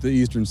complete the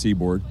Eastern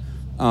Seaboard.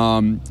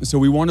 So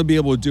we want to be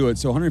able to do it.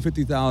 So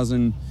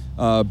 150,000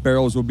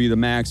 barrels will be the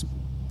max.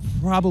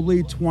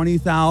 Probably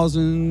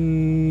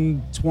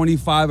 20,000,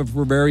 25 if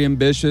we're very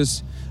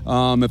ambitious.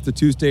 If the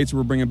 2 states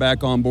we're bringing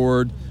back on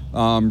board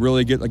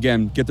really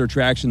get their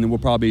traction, then we'll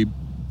probably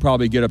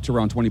get up to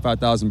around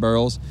 25,000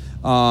 barrels.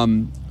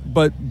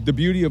 But the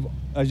beauty of,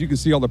 as you can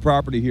see all the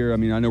property here, I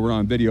mean, I know we're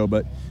on video,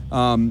 but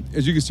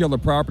as you can see all the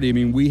property, I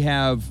mean, we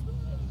have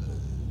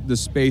the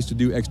space to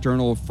do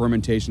external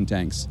fermentation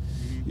tanks.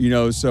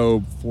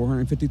 So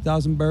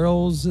 450,000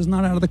 barrels is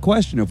not out of the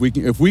question. If we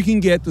can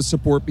get the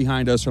support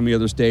behind us from the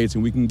other states,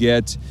 and we can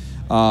get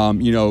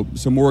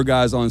some more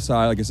guys on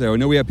side, like I said, I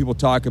know we have people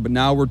talking, but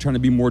now we're trying to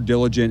be more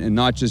diligent and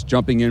not just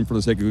jumping in for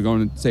the sake of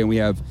going and saying we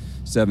have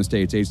 7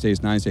 states, 8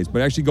 states, 9 states,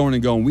 but actually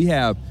going, we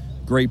have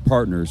great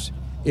partners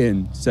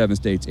in 7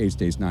 states, 8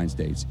 states, 9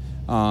 states.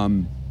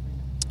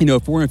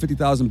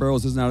 450,000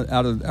 barrels isn't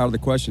out of the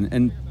question.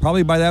 And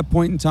probably by that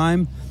point in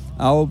time,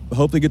 I'll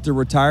hopefully get to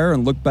retire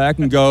and look back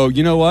and go,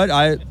 you know what,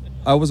 I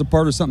was a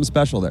part of something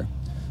special there,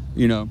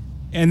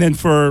 And then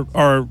for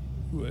our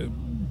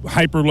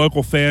hyper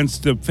local fans,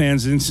 to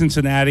fans in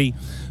Cincinnati,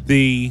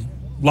 the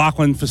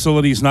Laughlin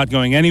facility is not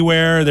going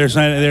anywhere. There's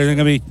going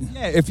to be.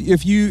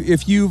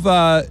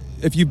 Yeah,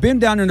 if you've been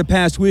down in the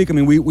past week, I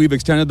mean, we've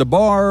extended the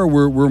bar.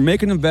 We're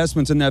making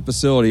investments in that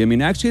facility. I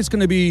mean, actually, it's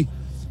going to be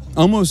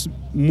almost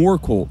more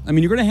cool. I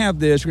mean, you're going to have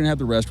this, you're going to have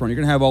the restaurant, you're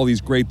going to have all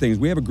these great things.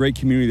 We have a great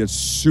community that's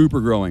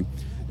super growing,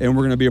 and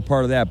we're going to be a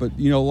part of that. But,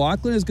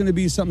 Laughlin is going to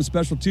be something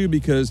special, too,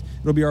 because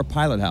it'll be our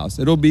pilot house.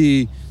 It'll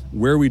be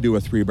where we do a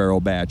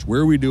 3-barrel batch,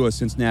 where we do a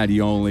Cincinnati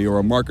only, or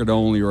a market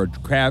only, or a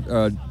craft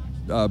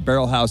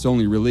barrel house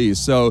only release.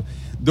 So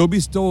there'll be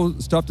still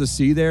stuff to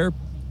see there.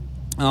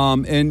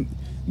 And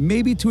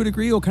maybe to a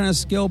degree, it'll kind of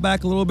scale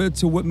back a little bit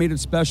to what made it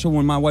special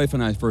when my wife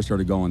and I first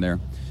started going there.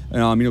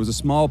 It was a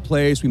small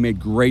place. We made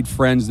great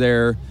friends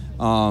there.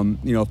 Fell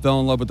in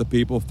love with the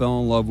people,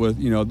 fell in love with,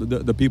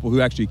 the people who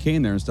actually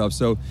came there and stuff.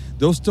 So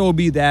there'll still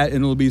be that,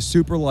 and it'll be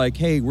super like,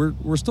 hey,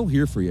 we're still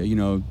here for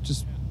you,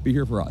 just be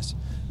here for us.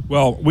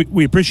 Well,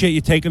 we appreciate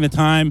you taking the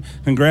time.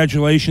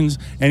 Congratulations.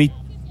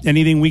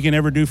 Anything we can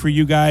ever do for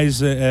you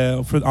guys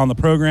on the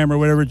program or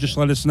whatever, just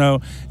let us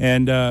know,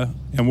 and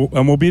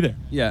we'll be there.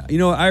 Yeah,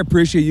 I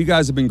appreciate you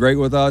guys have been great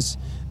with us,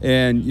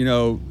 and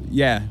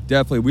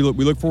definitely we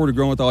look forward to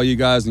growing with all you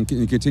guys and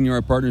continue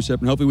our partnership,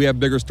 and hopefully we have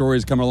bigger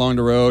stories coming along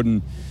the road,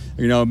 and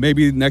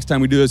maybe next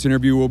time we do this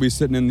interview we'll be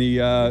sitting in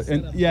the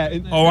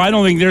I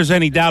don't think there's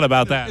any doubt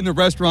about that, in the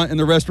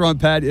restaurant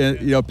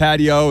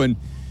patio, and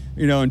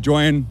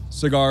enjoying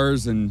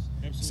cigars and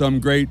some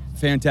great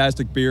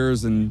fantastic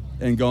beers and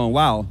going,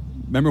 wow,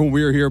 Remember when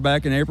we were here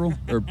back in April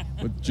or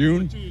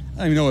June? I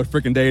don't even know what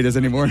freaking day it is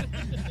anymore.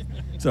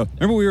 So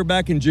remember we were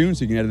back in June,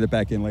 so you can edit it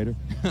back in later.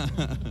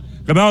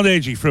 Gamal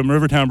Deji from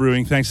Rivertown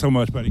Brewing. Thanks so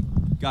much, buddy.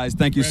 Guys,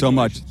 thank you so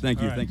much. Thank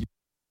you. All right. Thank you.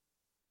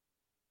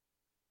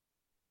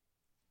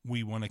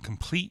 We want to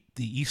complete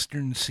the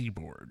Eastern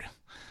Seaboard.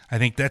 I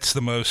think that's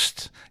the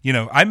most,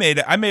 I made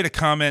a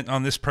comment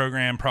on this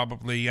program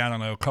probably, I don't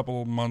know, a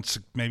couple of months,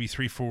 maybe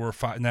 3, 4,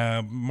 5,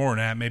 no, more than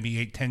that, maybe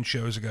 8, 10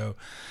 shows ago,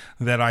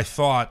 that I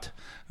thought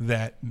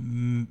that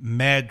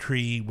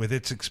MadTree, with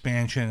its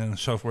expansion and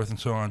so forth and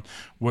so on,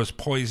 was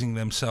poising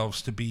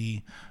themselves to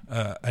be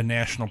a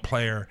national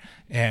player.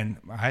 And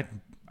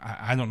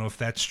I don't know if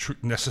that's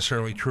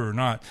necessarily true or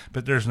not,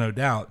 but there's no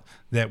doubt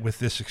that with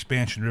this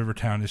expansion,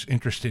 Rivertown is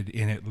interested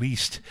in at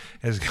least,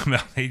 as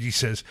Gamal Deji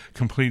says,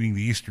 completing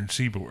the Eastern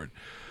Seaboard.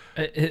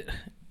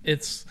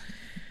 It's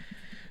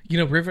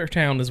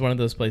Rivertown is one of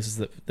those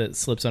places that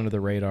slips under the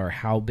radar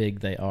how big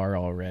they are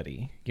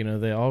already.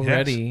 They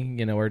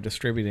already are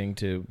distributing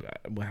to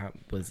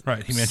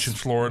right. He mentioned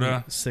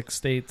Florida, 6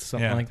 states,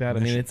 something like that. I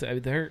mean,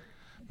 they're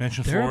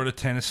Florida,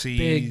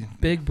 Tennessee.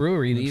 Big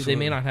brewery. They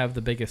may not have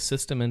the biggest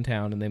system in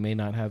town, and they may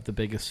not have the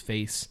biggest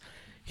face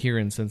here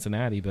in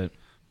Cincinnati, but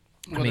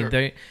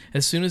they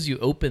as soon as you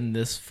open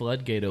this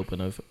floodgate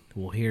of,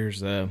 well,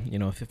 here's a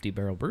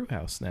 50-barrel brew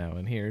house now,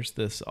 and here's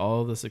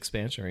all this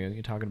expansion.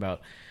 You're talking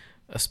about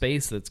a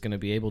space that's going to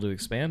be able to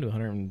expand to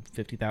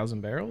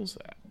 150,000 barrels.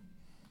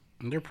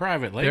 And they're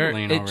private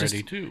labeling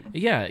already too.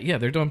 Yeah,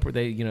 they're doing.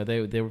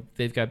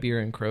 They've got beer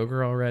in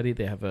Kroger already.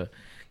 They have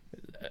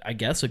I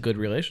guess a good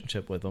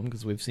relationship with them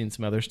because we've seen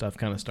some other stuff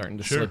kind of starting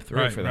to slip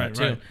through for that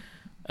too.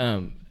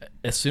 Right.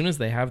 As soon as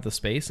they have the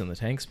space and the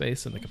tank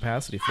space and the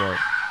capacity for it,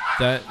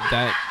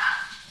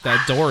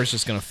 that door is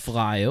just going to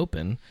fly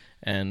open,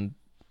 and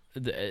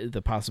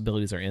the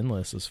possibilities are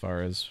endless as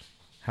far as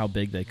how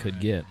big they could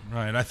get.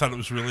 Right. I thought it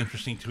was really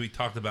interesting too. He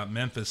talked about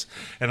Memphis,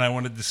 and I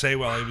wanted to say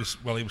while he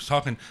was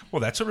talking,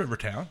 well, that's a river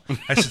town.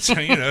 I said, so,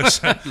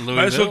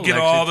 might as well get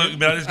all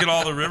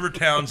the river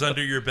towns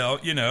under your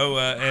belt,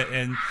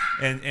 and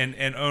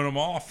own them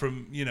all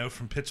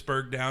from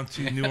Pittsburgh down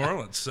to New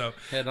Orleans. So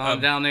head on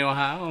down the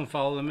Ohio and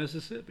follow the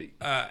Mississippi.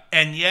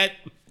 And yet,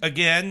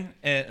 again,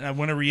 and I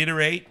want to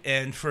reiterate,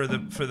 and for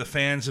the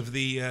fans of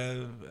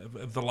the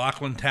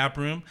Lachlan Tap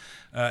Room,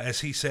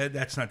 as he said,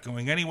 that's not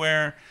going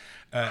anywhere.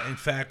 In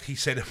fact, he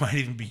said it might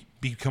even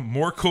become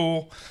more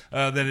cool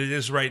than it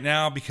is right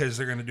now because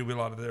they're going to do a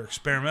lot of their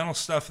experimental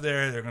stuff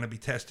there. They're going to be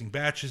testing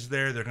batches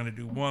there. They're going to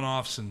do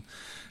one-offs and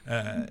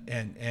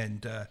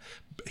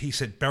he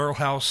said barrel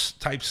house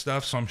type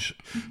stuff. So I'm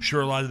sure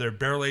a lot of their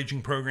barrel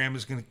aging program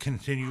is going to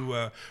continue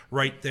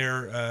right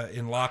there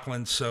in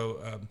Lachlan.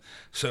 So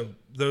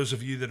those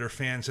of you that are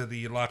fans of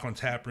the Lachlan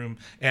Tap Room,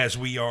 as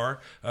we are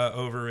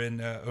over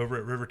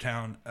at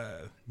Rivertown,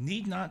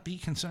 need not be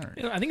concerned.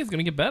 I think it's going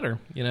to get better.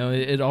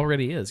 It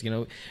already is.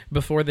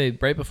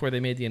 Right before they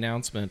made the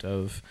announcement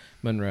of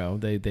Monroe,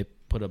 they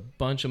put a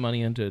bunch of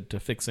money into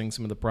fixing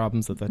some of the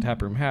problems that the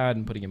tap room had,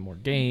 and putting in more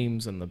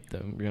games, and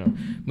the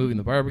moving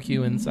the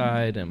barbecue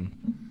inside, and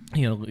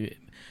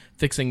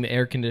fixing the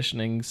air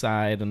conditioning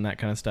side and that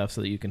kind of stuff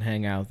so that you can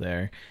hang out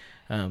there.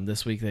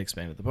 This week they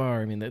expanded the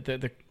bar. I mean,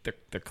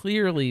 they're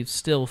clearly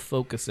still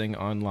focusing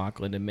on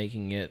Lachlan and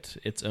making it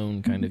its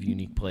own kind of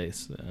unique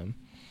place.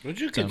 Would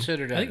you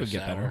consider that? I think it would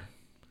get better.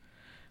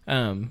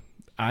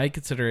 I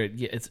consider it.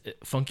 Yeah, it's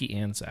funky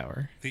and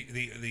sour.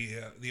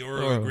 The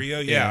Oro Grillo.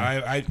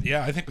 I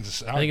think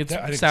it's. I think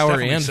it's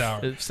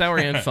sour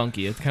and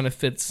funky. It kind of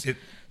fits. It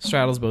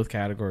straddles both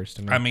categories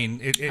to me. I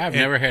mean, I've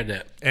never had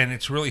that, and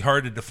it's really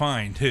hard to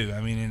define too.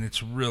 I mean, and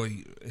it's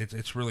really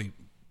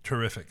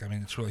terrific. I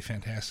mean, it's really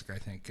fantastic. I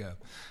think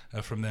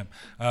from them.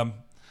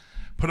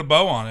 Put a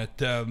bow on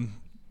it.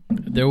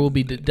 There will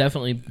be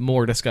definitely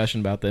more discussion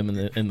about them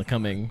in the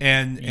coming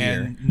year.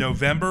 And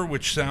November,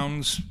 which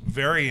sounds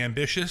very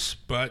ambitious,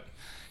 but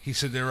he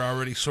said they're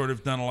already sort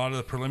of done a lot of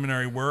the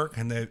preliminary work,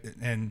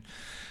 and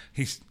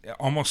he's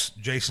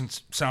almost, Jason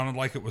sounded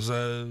like it was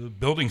a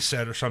building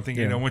set or something.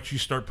 Yeah. Once you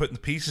start putting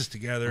the pieces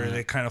together,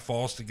 it kind of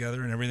falls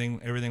together, and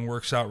everything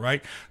works out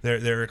right.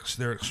 They're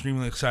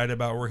extremely excited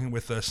about working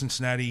with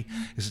Cincinnati.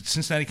 Is it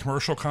Cincinnati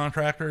Commercial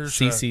Contractors?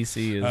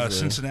 CCC is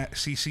Cincinnati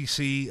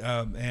CCC,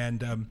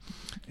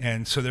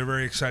 and so they're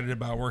very excited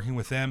about working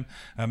with them.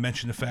 I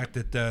mentioned the fact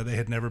that they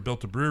had never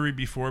built a brewery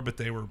before, but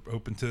they were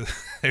open to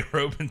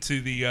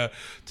the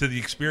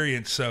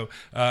experience. So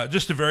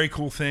just a very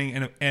cool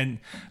thing, and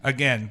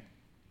again.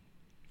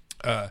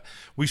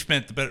 We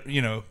spent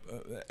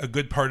a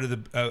good part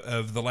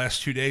of the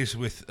last 2 days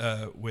with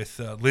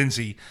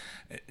Lindsay.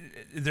 I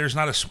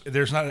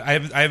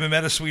haven't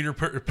met a sweeter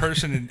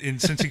person in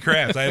Cincy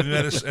Craft. I haven't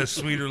met a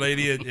sweeter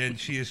lady, and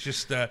she is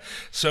just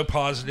so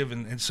positive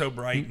and so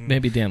bright.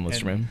 Maybe Dan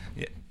Listerman.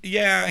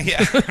 Yeah.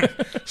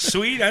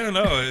 Sweet? I don't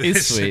know.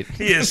 He's sweet.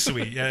 He is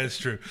sweet. Yeah, it's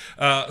true.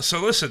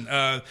 So listen,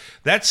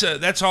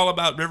 that's all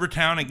about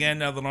Rivertown. Again,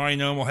 the Gnarly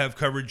Gnome will have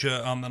coverage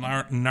on the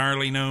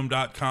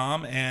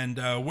gnarlygnome.com,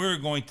 and we're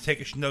going to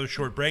take another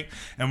short break.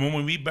 And when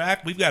we be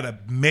back, we've got a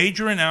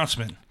major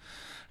announcement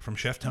from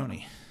Chef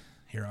Tony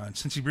here on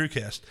Cincy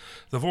Brewcast,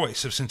 the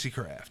voice of Cincy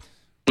Craft.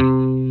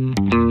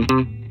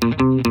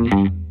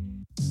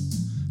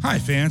 Hi,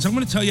 fans. I'm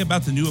going to tell you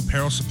about the new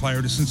apparel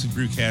supplier to Cincy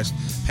Brewcast,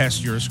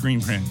 Pastura Screen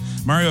Print.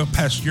 Mario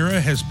Pastura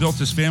has built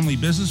his family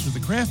business with the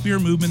craft beer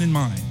movement in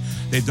mind.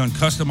 They've done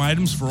custom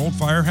items for Old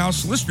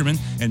Firehouse, Listerman,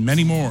 and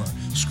many more.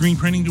 Screen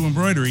printing to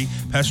embroidery,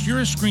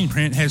 Pastura Screen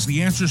Print has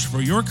the answers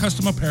for your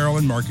custom apparel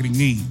and marketing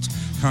needs.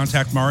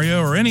 Contact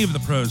Mario or any of the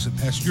pros at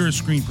Pastura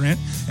Screen Print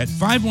at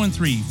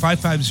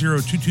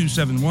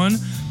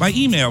 513-550-2271 by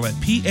email at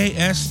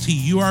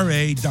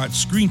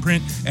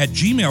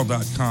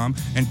pastura.screenprint@gmail.com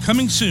and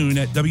coming soon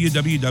at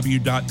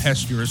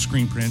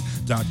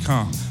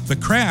www.pasturascreenprint.com. The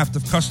craft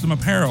of custom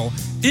apparel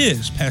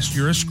is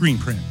Pastura Screen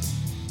Print.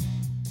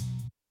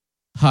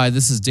 Hi,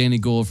 this is Danny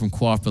Gould from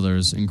Quaff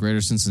Brothers in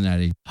Greater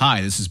Cincinnati. Hi,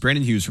 this is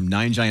Brandon Hughes from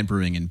Nine Giant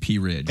Brewing in Pea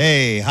Ridge.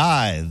 Hey,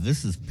 hi,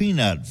 this is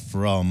Peanut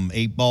from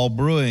 8 Ball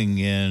Brewing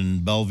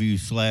in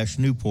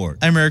Bellevue/Newport.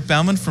 I'm Eric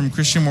Bauman from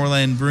Christian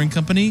Moorland Brewing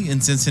Company in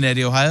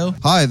Cincinnati, Ohio.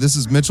 Hi, this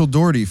is Mitchell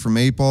Doherty from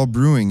 8 Ball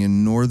Brewing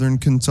in Northern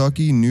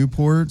Kentucky,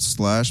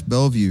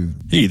 Newport/Bellevue.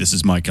 Hey, this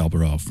is Mike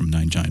Albaroff from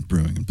Nine Giant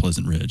Brewing in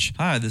Pleasant Ridge.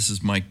 Hi, this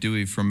is Mike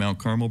Dewey from Mount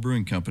Carmel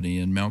Brewing Company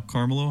in Mount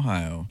Carmel,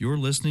 Ohio. You're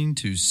listening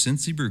to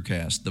Cincy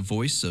Brewcast, the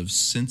voice of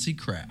Cincy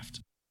Craft.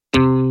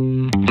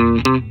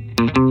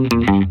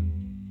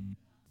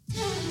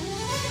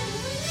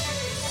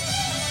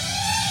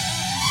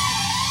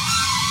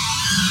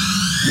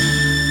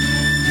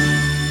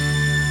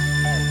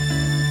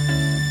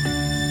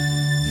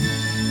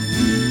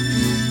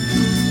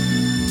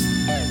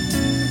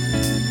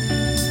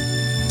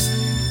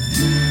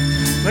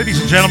 Ladies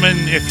and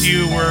gentlemen, if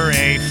you were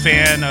a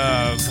fan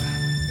of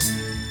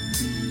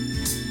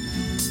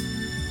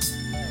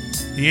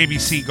the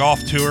ABC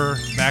Golf Tour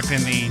back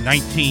in the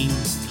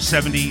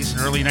 1970s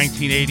and early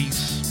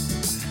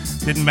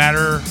 1980s, didn't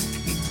matter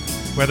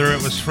whether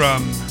it was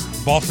from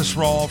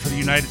Baltusrol for the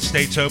United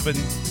States Open,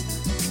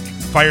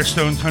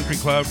 Firestone Country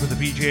Club for the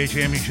PGA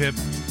Championship,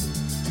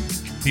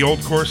 the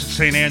Old Course at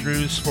St.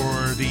 Andrews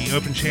for the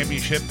Open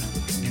Championship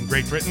in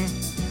Great Britain.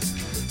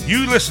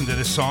 You listen to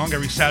this song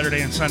every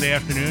Saturday and Sunday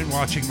afternoon,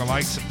 watching the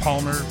likes of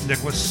Palmer,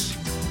 Nicklaus,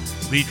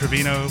 Lee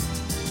Trevino,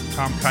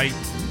 Tom Kite,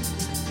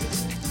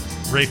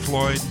 Ray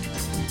Floyd,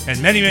 and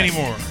many, many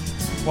more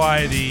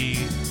fly the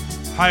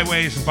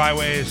highways and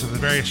byways of the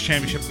various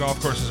championship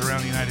golf courses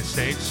around the United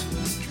States.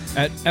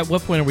 At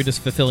what point are we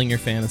just fulfilling your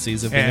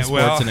fantasies of being a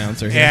sports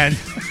announcer here?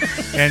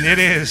 And it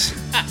is.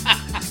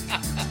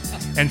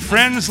 And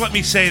friends, let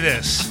me say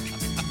this.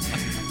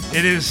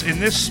 It is in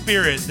this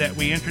spirit that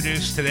we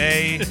introduce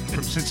today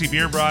from Cincy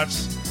Beer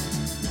Brats,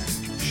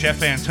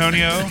 Chef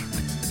Antonio,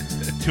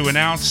 to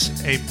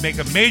make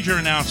a major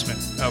announcement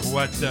of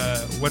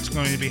what's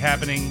going to be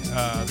happening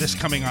this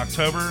coming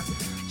October.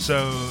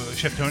 So,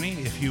 Chef Tony,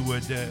 if you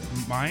would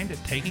mind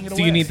taking it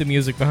away. Do you need the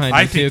music behind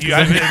I you, think too?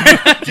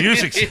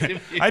 Music.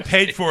 I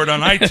paid for it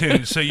on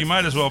iTunes, so you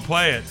might as well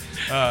play it.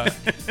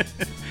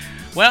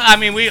 Well, I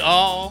mean, we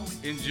all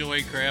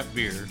enjoy craft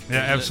beer. Yeah,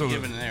 absolutely.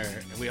 Given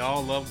there, we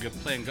all love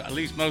playing. At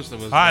least most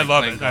of us. I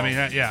love it. Golf.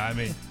 I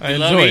mean, we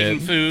love eating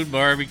food,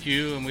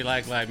 barbecue, and we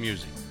like live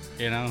music.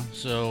 You know,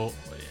 so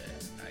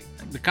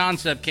the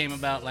concept came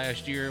about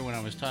last year when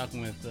I was talking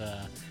with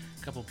a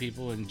couple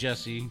people and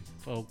Jesse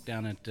folk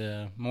down at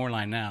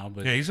Moorline now.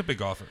 But yeah, he's a big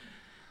golfer.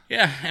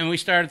 Yeah, and we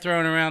started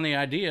throwing around the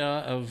idea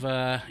of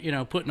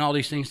putting all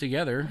these things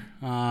together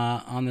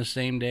on the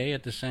same day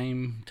at the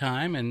same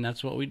time, and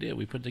that's what we did.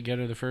 We put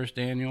together the first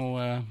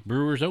annual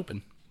Brewers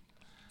Open,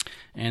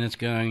 and it's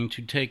going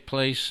to take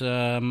place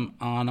on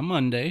a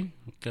Monday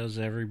because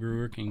every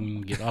brewer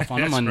can get off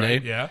on a Monday.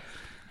 Right, yeah.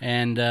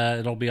 And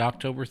it'll be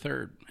October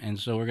 3rd, and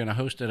so we're going to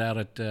host it out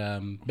at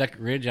Beckett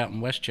Ridge out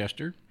in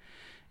Westchester.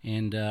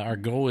 And our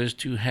goal is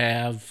to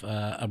have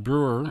a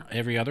brewer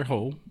every other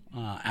hole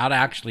out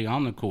actually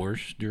on the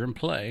course during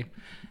play.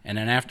 And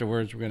then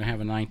afterwards, we're going to have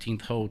a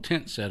 19th hole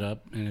tent set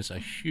up. And it's a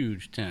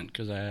huge tent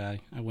because I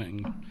went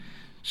and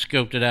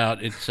scoped it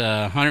out. It's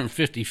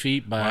 150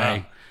 feet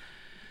by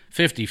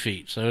 50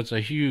 feet. So it's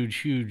a huge,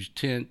 huge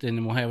tent. And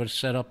then we'll have it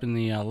set up in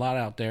the lot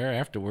out there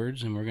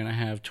afterwards. And we're going to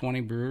have 20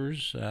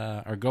 brewers.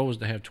 Our goal is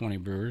to have 20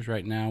 brewers.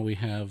 Right now we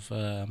have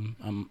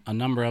a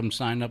number of them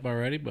signed up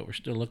already, but we're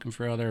still looking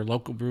for other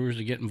local brewers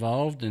to get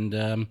involved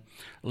and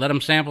let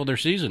them sample their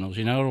seasonals.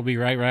 You know, it'll be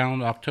right around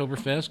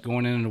Oktoberfest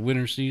going into the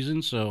winter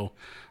season. So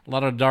a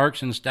lot of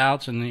darks and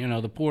stouts and,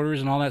 the porters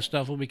and all that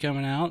stuff will be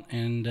coming out.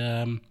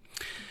 And,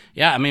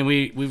 yeah, I mean,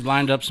 we've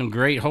lined up some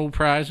great hole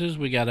prizes.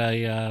 We got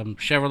a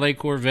Chevrolet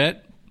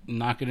Corvette,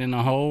 knock it in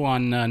the hole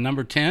on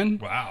number 10.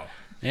 Wow.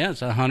 Yeah,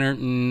 it's I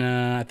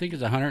think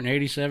it's a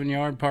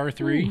 187-yard par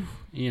 3. Ooh.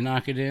 You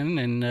knock it in,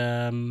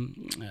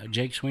 and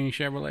Jake Sweeney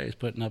Chevrolet is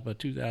putting up a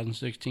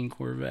 2016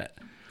 Corvette.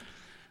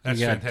 That's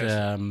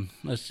fantastic.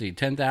 Let's see,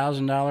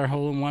 $10,000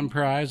 hole-in-one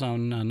prize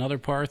on another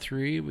par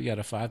 3. We got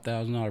a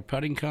 $5,000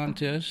 putting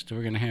contest.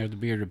 We're going to have the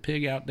Bearded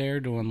Pig out there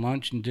doing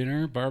lunch and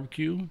dinner,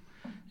 barbecue.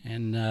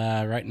 And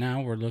right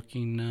now we're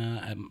looking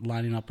at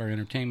lining up our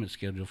entertainment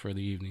schedule for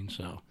the evening.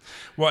 So,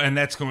 well, and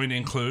that's going to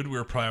include,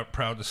 we're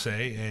proud to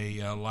say,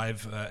 a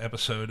live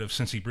episode of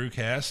Cincy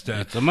Brewcast.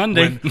 It's a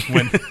Monday.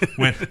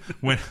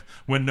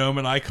 When Noam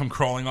and I come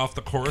crawling off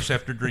the course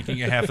after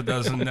drinking a half a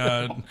dozen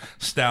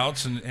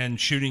stouts and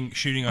shooting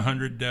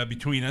 100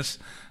 between us,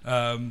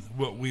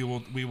 we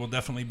will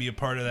definitely be a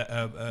part of that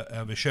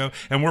of a show,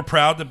 and we're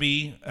proud to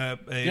be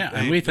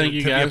and we thank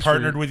you guys be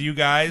partnered with you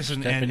guys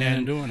and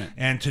doing it,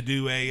 and to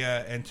do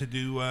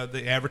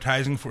the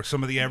advertising for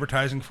some of the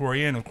advertising for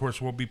you, and of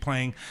course we'll be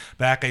playing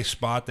back a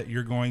spot that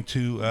you're going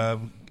to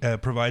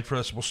provide for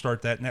us. We'll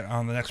start that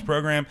on the next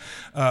program,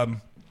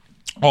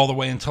 all the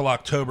way until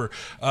October,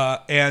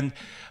 and.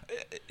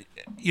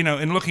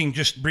 In looking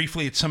just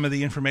briefly at some of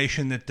the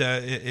information that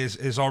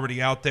is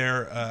already out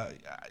there,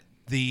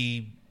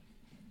 the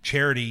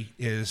charity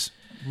is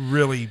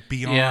really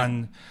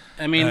beyond.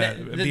 I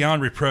mean,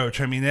 beyond reproach.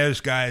 I mean,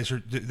 those guys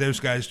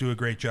do a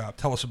great job.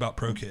 Tell us about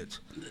Pro Kids.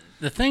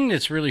 The thing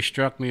that's really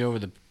struck me over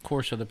the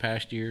course of the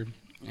past year,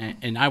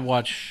 and I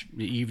watch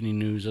the evening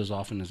news as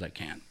often as I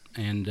can,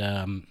 and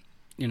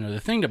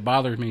the thing that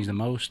bothers me the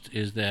most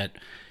is that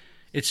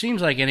it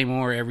seems like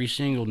anymore every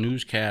single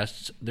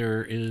newscast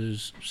there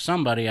is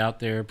somebody out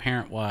there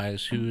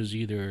parent-wise who is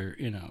either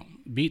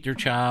beat their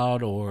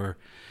child or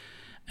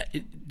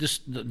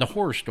just the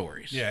horror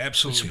stories. Yeah,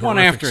 absolutely. It's one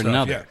after stuff,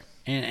 another.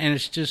 Yeah. And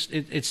it's just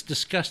it's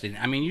disgusting.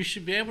 I mean, you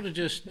should be able to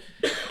just,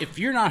 if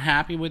you're not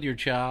happy with your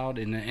child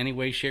in any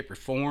way, shape, or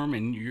form,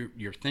 and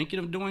you're thinking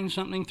of doing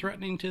something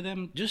threatening to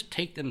them, just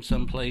take them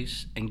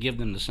someplace and give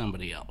them to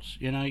somebody else.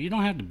 You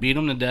don't have to beat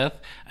them to death.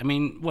 I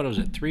mean, what was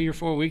it, 3 or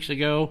 4 weeks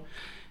ago?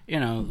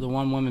 The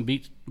one woman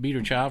beat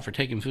her child for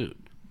taking food.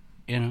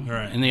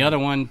 Right. And the other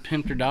one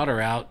pimped her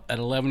daughter out at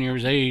 11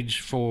 years age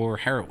for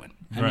heroin.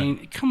 I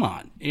mean, come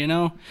on,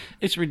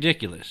 it's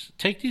ridiculous.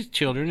 Take these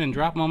children and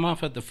drop them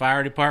off at the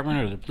fire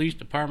department or the police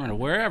department or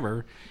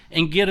wherever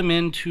and get them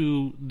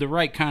into the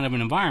right kind of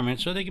an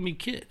environment so they can be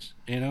kids,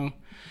 And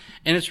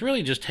it's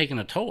really just taking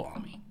a toll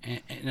on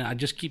me. And I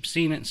just keep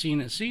seeing it.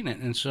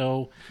 And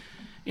so,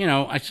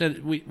 I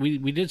said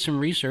we did some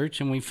research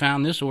and we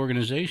found this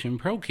organization,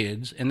 Pro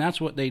Kids, and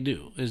that's what they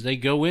do, is they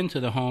go into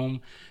the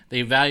home, they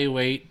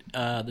evaluate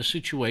the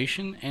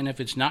situation, and if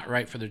it's not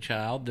right for the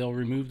child, they'll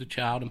remove the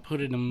child and put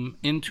them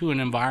into an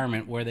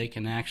environment where they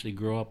can actually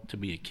grow up to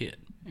be a kid,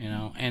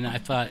 And I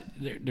thought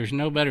there's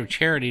no better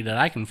charity that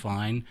I can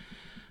find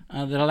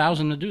that allows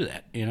them to do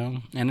that,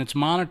 And it's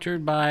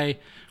monitored by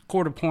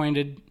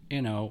court-appointed,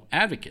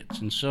 advocates,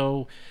 and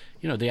so.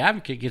 The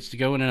advocate gets to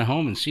go in a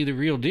home and see the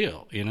real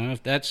deal.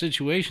 If that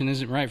situation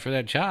isn't right for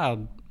that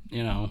child,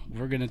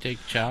 we're going to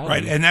take the child.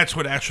 Right, and that's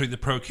what actually the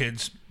Pro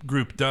Kids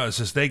group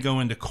does, is they go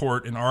into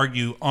court and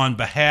argue on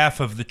behalf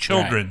of the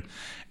children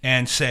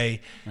and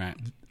say,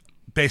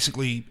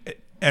 basically,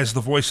 as the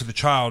voice of the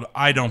child,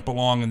 I don't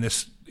belong in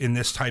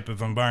this type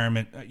of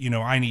environment.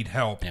 I need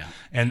help. Yeah.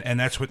 And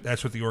that's what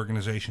the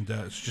organization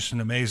does. Just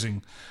an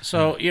amazing.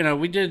 So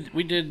we did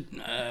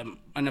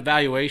an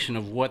evaluation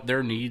of what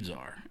their needs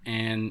are,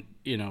 and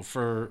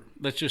for,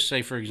 let's just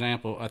say, for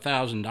example,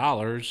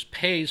 $1,000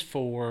 pays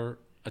for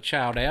a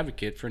child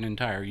advocate for an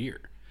entire year.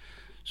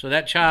 So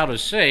that child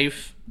is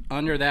safe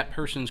under that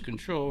person's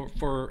control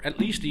for at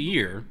least a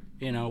year,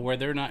 where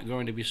they're not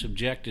going to be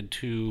subjected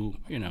to,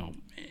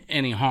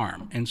 any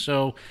harm. And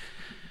so,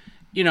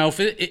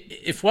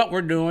 if what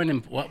we're doing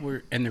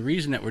and the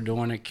reason that we're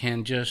doing it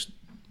can just,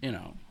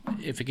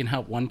 if it can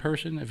help one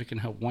person, if it can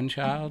help one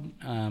child,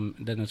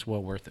 then it's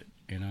well worth it.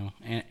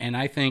 And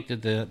I think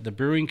that the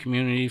brewing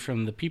community,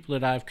 from the people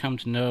that I've come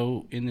to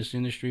know in this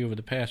industry over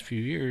the past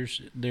few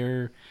years,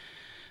 they're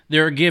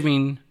a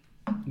giving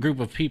group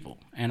of people,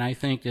 and I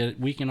think that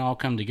we can all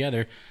come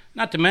together.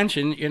 Not to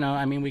mention,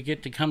 we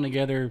get to come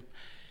together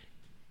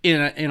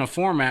in a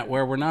format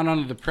where we're not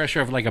under the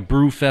pressure of like a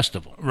brew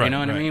festival. Right, you know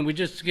what right. I mean? We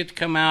just get to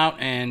come out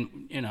and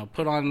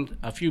put on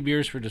a few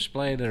beers for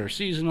display that are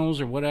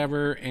seasonals or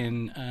whatever,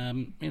 and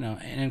and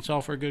it's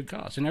all for a good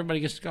cause, and everybody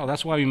gets to go.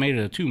 That's why we made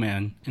it a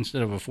 2-man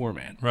instead of a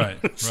 4-man.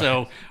 Right.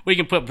 So we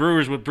can put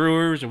brewers with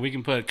brewers, or we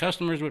can put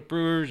customers with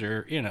brewers,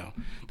 or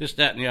this,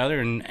 that, and the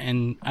other,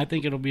 and I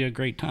think it'll be a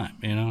great time.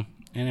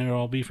 And it'll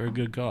all be for a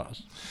good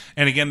cause.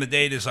 And again, the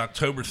date is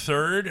October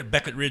 3rd at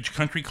Beckett Ridge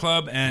Country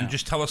Club. And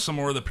just tell us some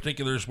more of the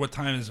particulars. What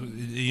time is, do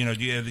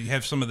you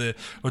have some of the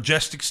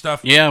logistic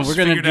stuff we're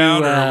going to do,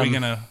 out, or are we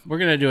gonna... We're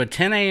going to do a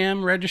 10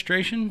 a.m.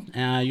 registration.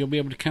 You'll be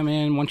able to come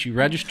in. Once you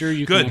register,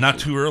 you Good, can... not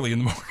too early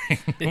in the morning,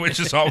 which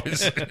is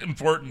always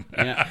important.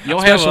 Yeah.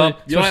 You'll have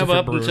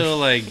up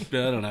until,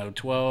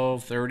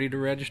 12:30 to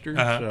register.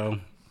 So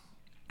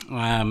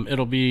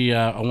it'll be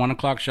a 1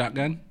 o'clock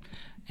shotgun.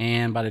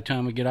 And by the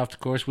time we get off the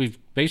course, we've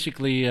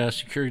basically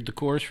secured the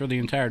course for the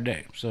entire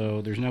day.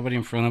 So there's nobody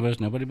in front of us,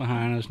 nobody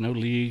behind us, no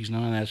leagues,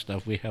 none of that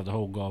stuff. We have the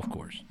whole golf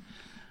course.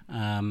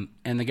 And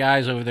the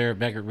guys over there at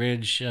Beckett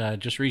Ridge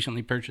just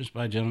recently purchased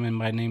by a gentleman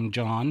by the name of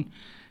John.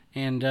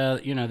 And,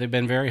 they've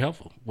been very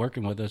helpful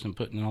working with us and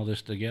putting all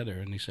this together.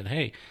 And they said,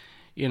 hey,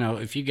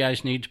 if you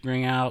guys need to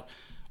bring out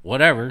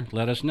whatever,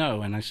 let us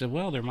know. And I said,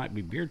 well, there might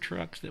be beer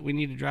trucks that we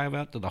need to drive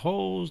out to the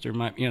holes. There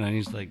might, and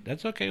he's like,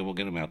 that's okay, we'll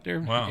get them out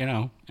there.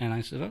 Wow. And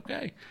I said,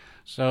 okay.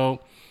 So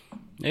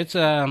it's,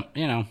 I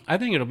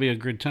think it'll be a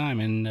good time.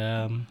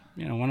 And,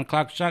 1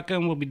 o'clock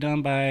shotgun will be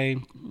done by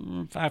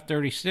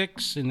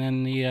 5:36, and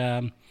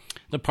then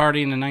the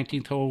party in the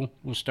 19th hole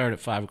will start at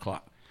 5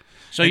 o'clock.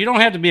 So you don't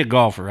have to be a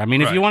golfer. I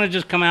mean, if you want to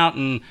just come out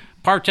and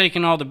partake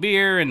in all the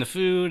beer and the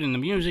food and the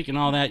music and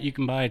all that, you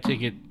can buy a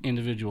ticket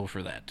individual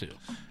for that too.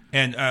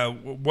 And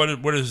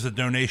what is the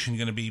donation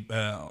going to be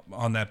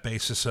on that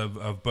basis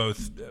of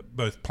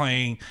both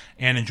playing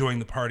and enjoying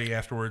the party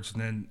afterwards,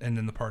 and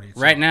then the party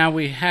itself? Right now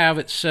we have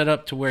it set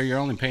up to where you're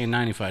only paying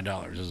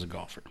 $95 as a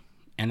golfer,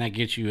 and that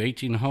gets you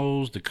 18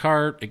 holes, the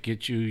cart. It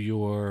gets you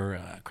your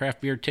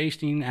craft beer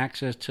tasting,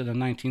 access to the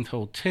 19th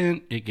hole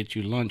tent. It gets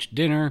you lunch,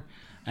 dinner.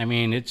 I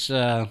mean, it's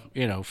for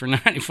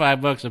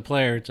 $95 a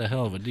player, it's a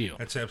hell of a deal.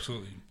 That's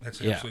absolutely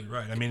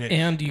right. I mean,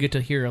 and you get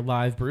to hear a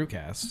live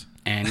brewcast.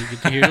 And you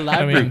get to hear the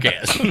live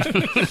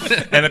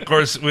brewcast. And of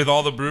course, with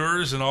all the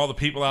brewers and all the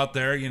people out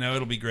there,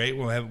 it'll be great.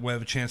 We'll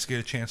have a chance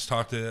to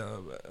talk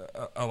to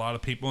a lot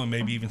of people, and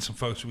maybe even some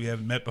folks we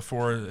haven't met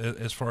before,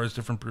 as far as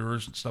different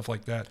brewers and stuff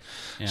like that.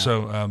 Yeah.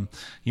 So,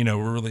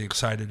 we're really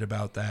excited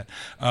about that.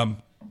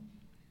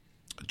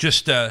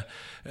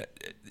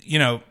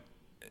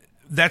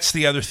 That's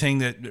the other thing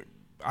that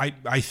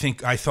I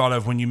think I thought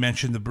of when you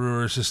mentioned the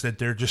brewers, is that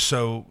there's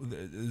so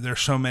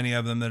many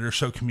of them that are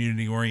so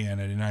community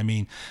oriented. And I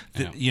mean,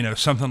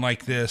 something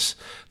like this,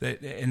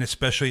 and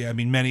especially, I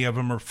mean, many of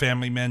them are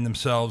family men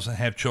themselves and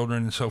have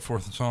children and so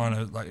forth and so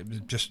on.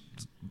 Like just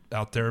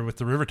out there with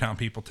the Rivertown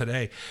people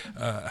today,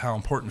 how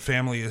important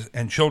family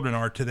and children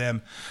are to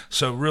them.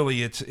 So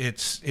really,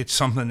 it's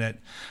something that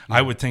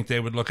I would think they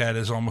would look at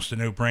as almost a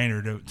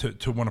no-brainer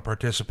to want to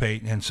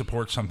participate and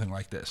support something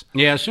like this.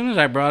 Yeah, as soon as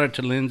I brought it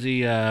to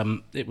Lindsay,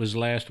 it was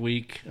last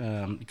week,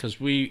 because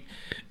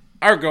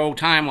our goal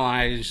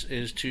time-wise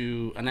is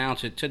to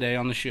announce it today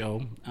on the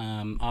show,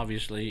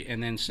 obviously,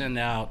 and then send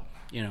out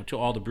to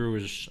all the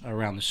brewers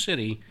around the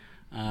city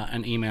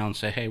an email and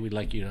say, hey, we'd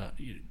like you to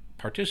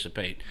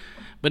participate.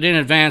 But in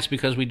advance,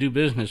 because we do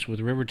business with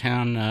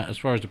Rivertown as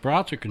far as the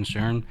brats are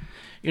concerned,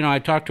 I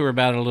talked to her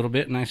about it a little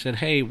bit, and I said,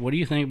 hey, what do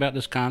you think about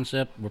this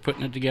concept? We're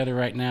putting it together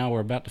right now. We're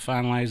about to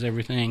finalize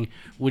everything.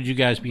 Would you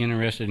guys be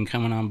interested in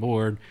coming on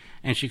board?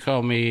 And she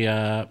called me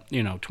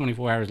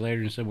 24 hours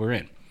later and said, we're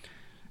in.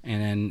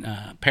 And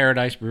then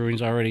Paradise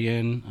Brewing's already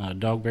in,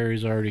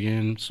 Dogberry's already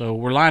in. So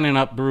we're lining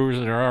up brewers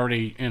that are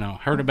already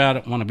heard about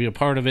it, want to be a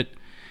part of it.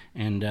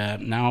 And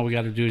now all we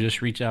got to do is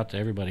just reach out to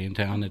everybody in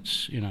town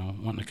that's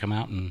wanting to come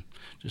out and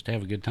just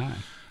have a good time.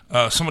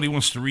 Somebody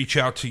wants to reach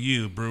out to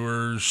you,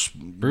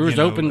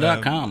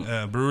 brewersopen.com.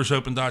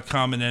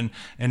 Brewersopen.com, and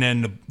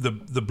then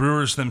the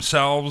brewers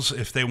themselves,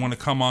 if they want to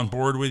come on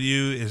board with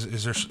you,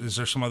 is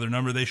there some other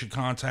number they should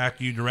contact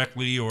you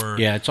directly, or?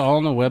 Yeah, it's all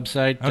on the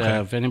website.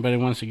 Okay. If anybody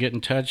wants to get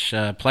in touch,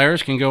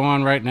 players can go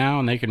on right now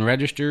and they can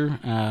register.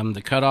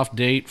 The cutoff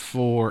date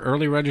for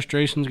early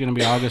registration is going to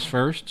be August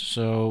 1st,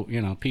 so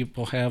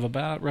people have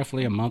about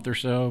roughly a month or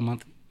so,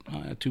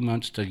 2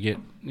 months to get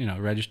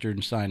registered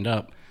and signed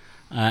up.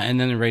 And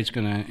then the rate's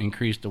going to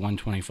increase to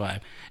 $125.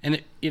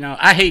 And,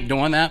 I hate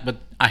doing that, but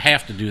I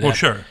have to do that. Well,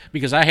 sure.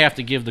 Because I have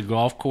to give the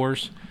golf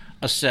course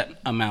a set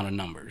amount of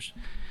numbers.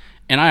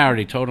 And I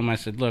already told him, I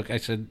said, look,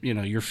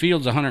 your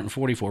field's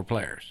 144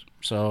 players.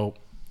 So,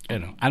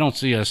 I don't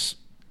see us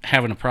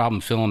having a problem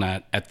filling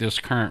that at this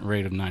current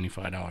rate of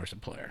 $95 a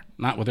player.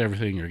 Not with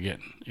everything you're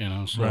getting,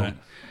 So, right.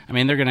 I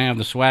mean, they're going to have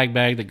the swag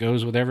bag that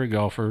goes with every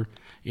golfer.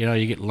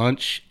 You get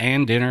lunch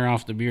and dinner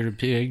off the Bearded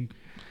Pig.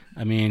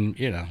 I mean,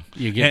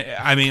 you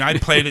get. I mean, I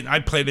played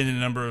in a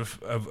number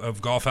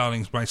of golf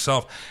outings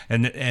myself,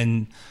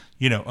 and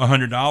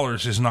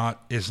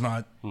 $100 is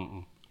not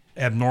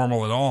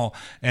abnormal at all.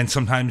 And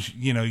sometimes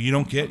you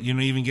don't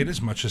even get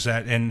as much as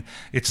that, and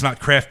it's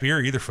not craft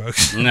beer either,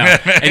 folks. No,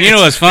 and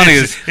what's funny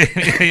is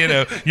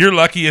you're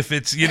lucky if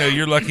it's one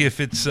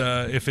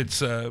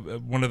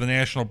of the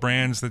national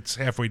brands that's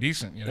halfway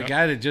decent. The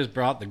guy that just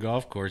brought the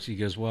golf course, he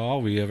goes, well,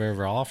 all we have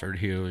ever offered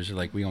here is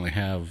like we only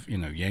have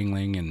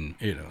Yangling and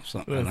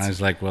something. And I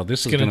was like, well,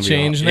 this is going to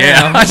change be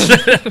now.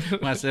 Yeah.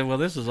 I said, well,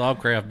 this is all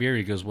craft beer.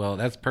 He goes, well,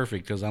 that's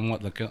perfect because I'm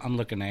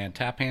looking at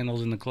tap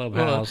handles in the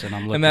clubhouse, and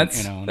I'm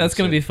looking, that's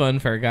going to be fun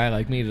for a guy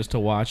like me just to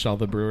watch all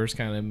the brewers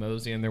kind of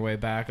moseying their way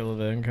back a little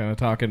bit and kind of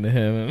talking to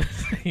him.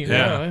 And, you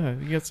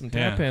got some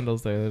tap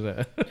handles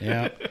there.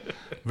 Yeah.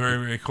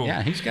 Very, very cool.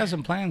 Yeah, he's got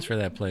some plans for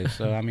that place.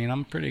 So, I mean,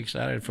 I'm pretty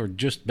excited for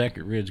just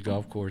Beckett Ridge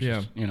Golf Course.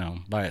 Yeah.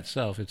 By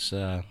itself, it's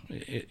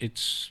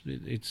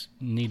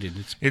needed.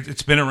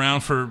 It's been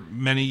around for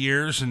many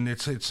years, and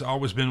it's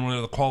always been one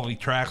of the quality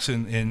tracks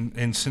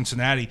in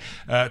Cincinnati.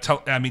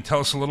 Tell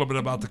us a little bit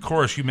about the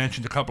course. You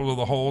mentioned a couple of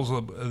the holes,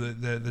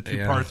 the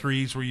two par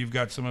threes where you've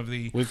got some of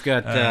the. We've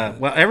got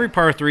every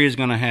par three is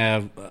going to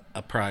have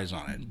a prize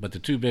on it, but the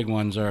two big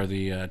ones are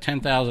the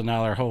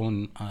 $10,000 hole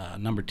in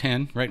number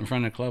 10 right in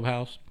front of the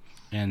clubhouse,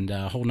 and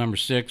hole number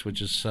 6,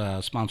 which is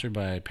sponsored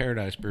by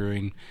Paradise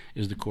Brewing,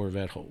 is the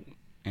Corvette hole.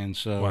 And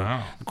so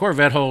Wow. the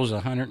Corvette hole is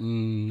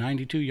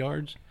 192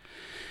 yards.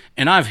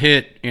 And I've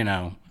hit, hit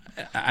a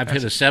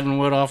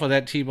 7-wood off of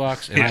that tee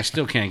box, and I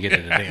still can't get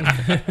it a damn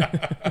thing.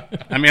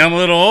 I mean, I'm a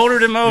little older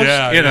than most.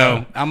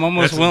 I'm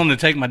almost willing to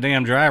take my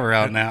damn driver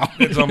out now.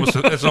 It's almost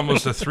a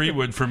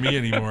 3-wood for me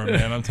anymore,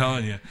 man. I'm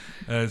telling you.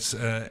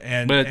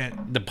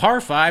 The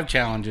par 5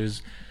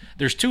 challenges,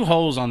 there's 2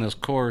 holes on this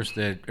course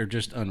that are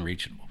just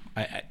unreachable.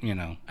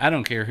 I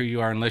don't care who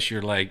you are unless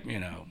you're like,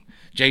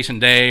 Jason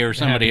Day or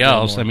somebody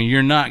else. I mean,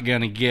 you're not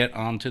going to get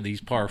onto these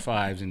par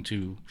 5s in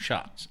 2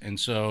 shots. And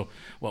so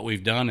what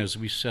we've done is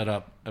we set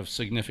up a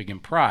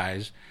significant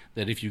prize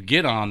that if you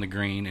get on the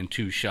green in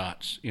 2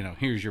 shots,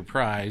 here's your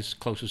prize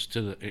closest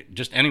to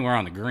just anywhere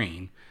on the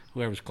green.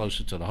 Whoever's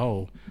closest to the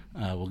hole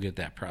will get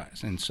that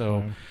prize. And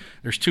so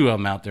there's 2 of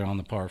them out there on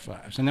the par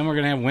 5s. And then we're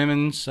going to have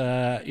women's,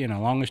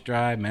 longest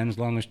drive, men's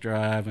longest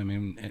drive. I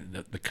mean,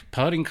 the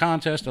putting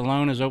contest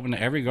alone is open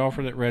to every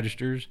golfer that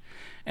registers.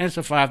 And it's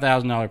a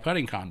 $5,000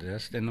 putting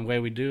contest. And the way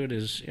we do it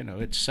is,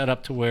 it's set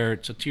up to where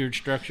it's a tiered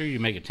structure. You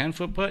make a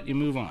 10-foot putt, you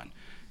move on.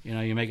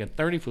 You make a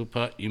 30-foot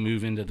putt, you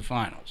move into the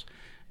finals.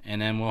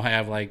 And then we'll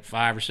have like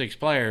 5 or 6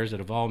 players that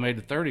have all made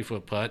the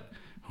 30-foot putt.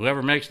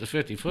 Whoever makes the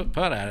 50-foot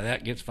putt out of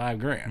that gets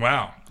 $5,000.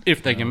 Wow.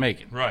 If they can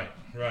make it. Right.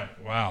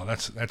 Wow,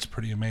 that's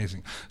pretty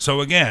amazing.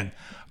 So again,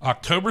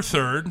 October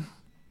 3rd,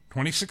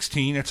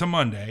 2016, it's a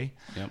Monday.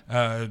 Yep.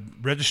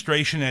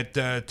 Registration at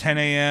 10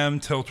 a.m.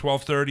 till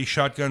 12:30.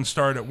 Shotgun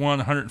start at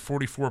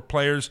 144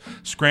 players.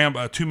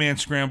 Scramble, 2-man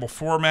scramble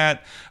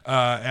format.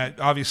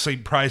 Obviously,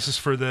 prizes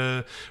for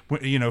the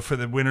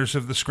winners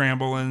of the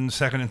scramble and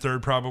second and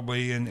third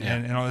probably, and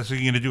all that. So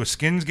you're going to do a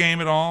skins game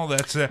at all?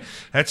 That's a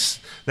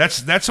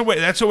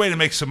way to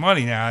make some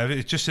money now.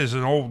 It just as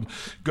an old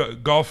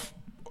golf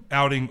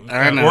outing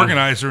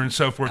organizer and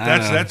so forth.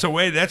 That's a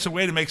way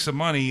to make some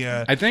money.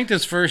 I think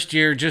this first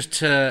year, just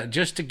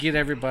to get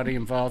everybody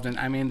involved, and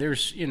I mean,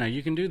 there's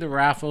you can do the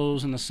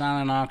raffles and the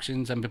silent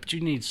auctions, but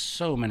you need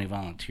so many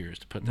volunteers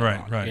to put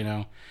that on. Right.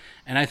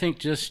 And I think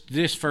just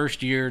this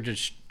first year, to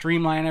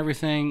streamline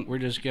everything, we're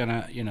just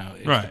gonna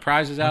it's the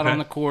prizes out on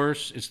the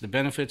course, it's the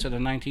benefits of the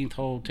 19th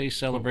hole, taste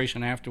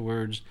celebration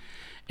afterwards,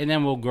 and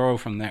then we'll grow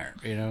from there.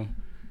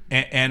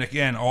 And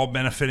again, all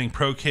benefiting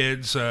pro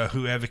kids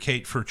who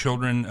advocate for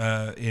children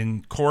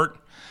in court.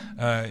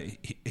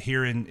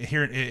 Here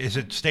is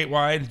it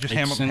statewide? Just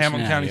Hamilton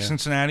County, yeah.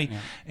 Cincinnati, Yeah.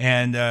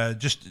 And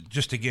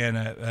just again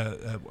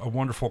a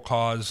wonderful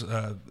cause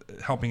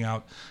helping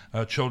out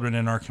children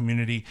in our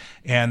community.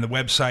 And the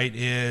website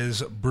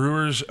is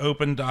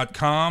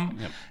brewersopen.com.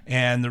 Yep.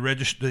 And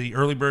the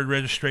early bird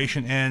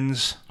registration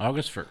ends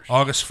August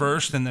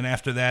 1st, and then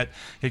after that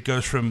it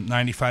goes from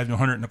 $95 to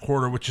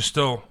 $125, which is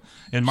still,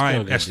 in my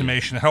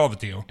estimation, a hell of a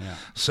deal. Yeah.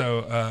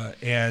 So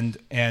and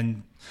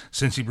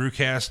Cincy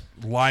Brewcast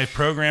live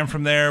program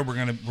from there. We're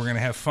gonna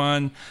have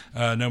fun.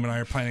 Noam and I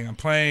are planning on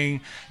playing,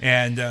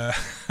 and are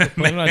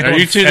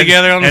you two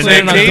together on the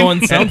same team?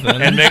 Doing something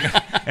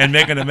and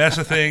making a mess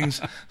of things.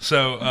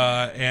 So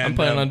I'm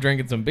planning on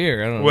drinking some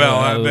beer. I don't know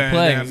how the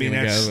playing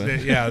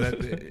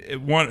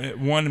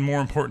one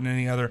more important than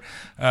any other.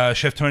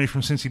 Chef Tony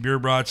from Cincy Beer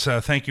Brats,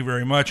 thank you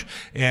very much.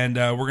 And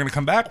we're gonna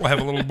come back. We'll have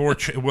a little more.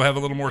 We'll have a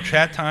little more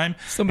chat time.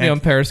 Somebody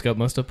on Periscope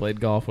must have played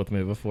golf with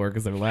me before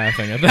because they're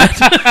laughing at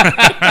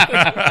that.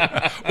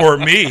 Or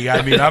me.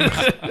 I mean, I'm.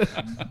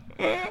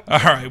 All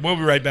right, we'll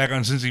be right back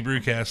on Cincy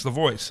Brewcast, the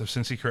voice of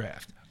Cincy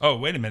Craft. Oh,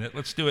 wait a minute.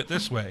 Let's do it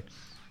this way.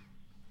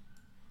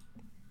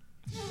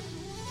 I'm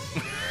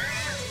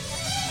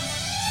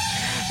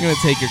going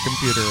to take your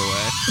computer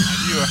away.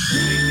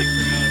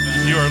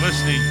 You are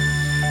listening.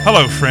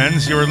 Hello,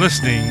 friends. You are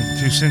listening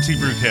to Cincy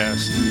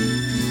Brewcast,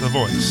 the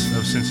voice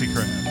of Cincy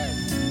Craft.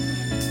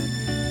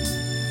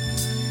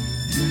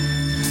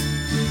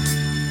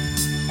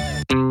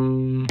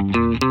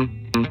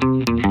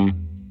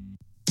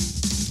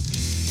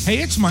 Hey,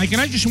 it's Mike,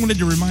 and I just wanted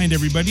to remind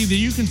everybody that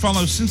you can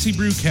follow Cincy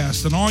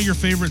Brewcast on all your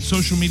favorite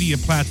social media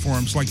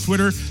platforms like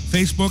Twitter,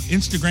 Facebook,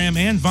 Instagram,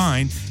 and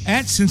Vine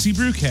at Cincy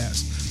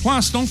Brewcast.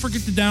 Plus, don't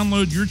forget to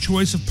download your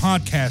choice of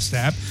podcast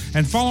app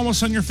and follow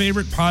us on your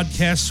favorite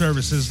podcast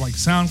services like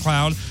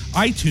SoundCloud,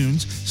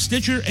 iTunes,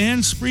 Stitcher,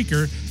 and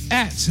Spreaker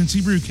at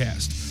Cincy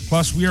Brewcast.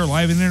 Plus, we are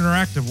live and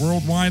interactive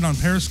worldwide on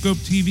Periscope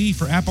TV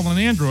for Apple and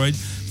Android.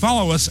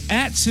 Follow us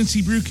at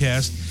Cincy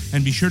Brewcast,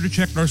 and be sure to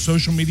check our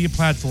social media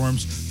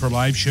platforms for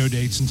live show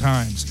dates and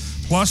times.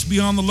 Plus, be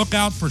on the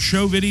lookout for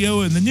show video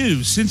in the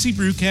new Cincy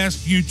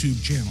Brewcast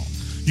YouTube channel.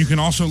 You can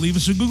also leave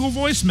us a Google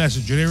Voice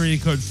message at area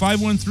code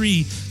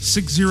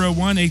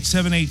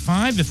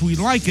 513-601-8785. If we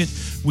like it,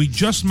 we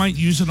just might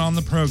use it on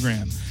the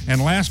program.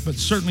 And last but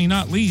certainly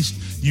not least,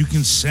 you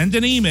can send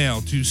an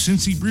email to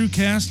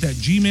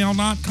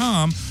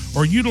cincybrewcast@gmail.com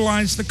or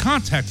utilize the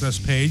Contact Us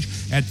page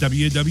at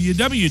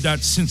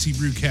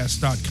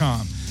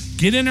www.cincybrewcast.com.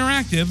 Get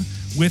interactive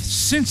with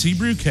Cincy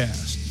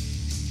Brewcast.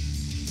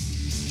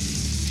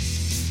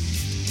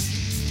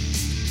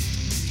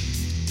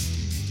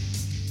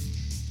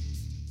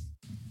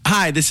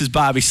 Hi, this is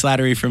Bobby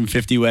Slattery from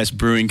 50 West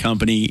Brewing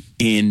Company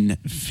in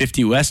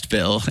 50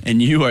 Westville,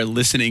 and you are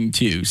listening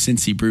to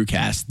Cincy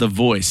Brewcast, the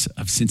voice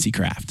of Cincy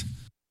Craft.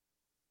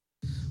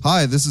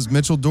 Hi, this is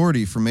Mitchell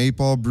Doherty from 8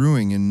 Ball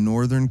Brewing in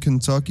Northern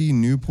Kentucky,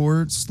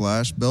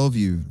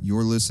 Newport/Bellevue.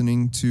 You're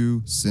listening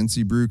to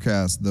Cincy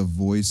Brewcast, the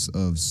voice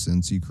of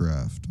Cincy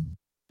Craft.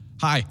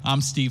 Hi,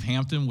 I'm Steve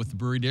Hampton with the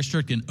Brewery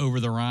District in Over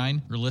the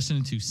Rhine. You're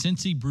listening to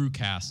Cincy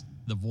Brewcast,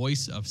 the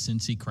voice of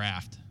Cincy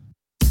Craft.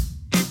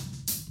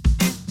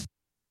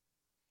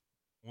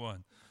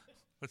 One.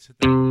 Let's hit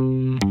that.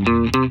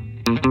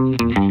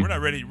 We're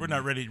not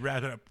ready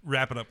to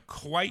wrap it up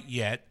quite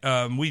yet.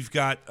 We've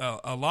got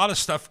a lot of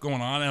stuff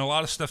going on and a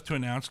lot of stuff to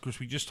announce because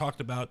we just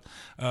talked about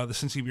the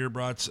Cincy Beer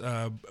Brats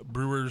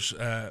Brewers.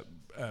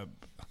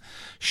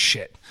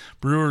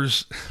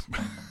 Brewers.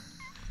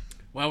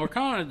 Well, we're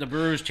calling it the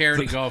Brewers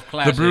Charity Golf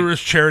Classic. The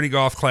Brewers Charity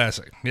Golf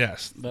Classic,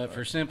 yes. But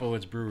for simple,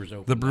 it's Brewers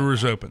Open. The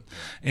Brewers Open.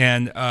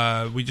 And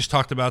we just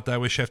talked about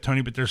that with Chef Tony,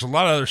 but there's a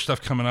lot of other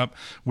stuff coming up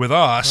with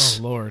us.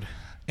 Oh, Lord.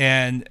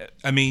 And,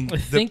 I mean,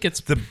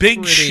 the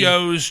big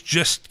shows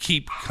just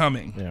keep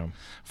coming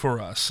for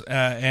us.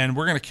 And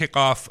we're going to kick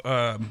off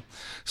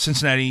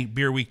Cincinnati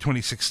Beer Week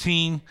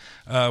 2016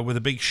 with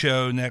a big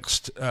show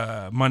next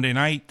Monday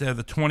night, the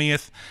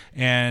 20th.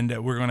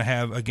 And we're going to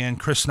have, again,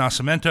 Chris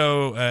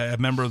Nascimento, a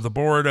member of the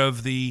board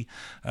of the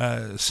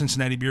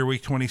Cincinnati Beer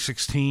Week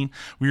 2016.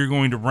 We are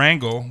going to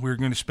wrangle. We're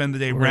going to spend the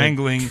day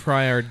wrangling.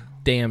 Try our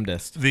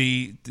damnedest.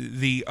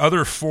 The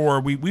other four,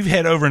 we've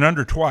had over and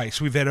under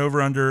twice. We've had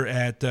over under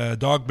at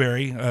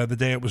Dogberry the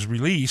day it was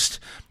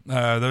released.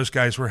 Those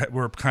guys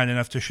were kind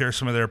enough to share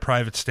some of their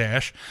private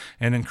stash,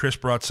 and then Chris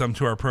brought some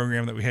to our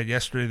program that we had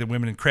yesterday, the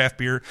Women in Craft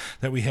Beer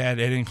that we had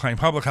at Incline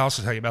Public House.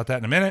 I'll tell you about that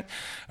in a minute.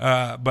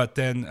 But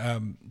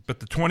the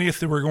 20th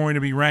that we're going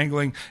to be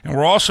wrangling, and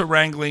we're also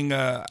wrangling.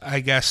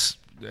 I guess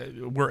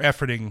we're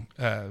efforting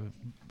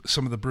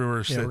some of the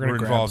brewers that were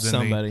involved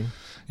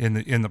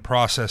in the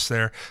process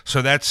there.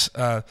 So that's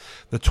the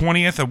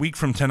 20th, a week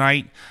from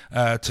tonight,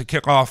 to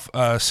kick off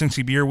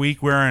Cincy Beer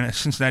Week. We're in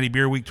Cincinnati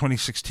Beer Week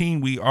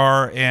 2016. We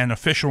are an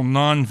official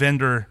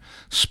non-vendor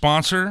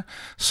sponsor.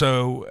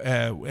 So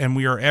and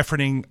we are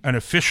efforting an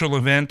official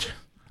event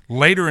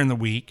later in the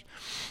week.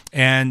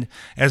 And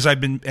as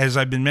I've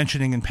been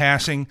mentioning in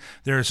passing,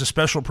 there is a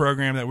special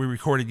program that we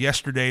recorded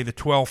yesterday, the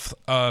 12th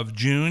of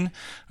June,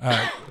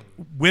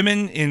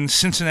 Women in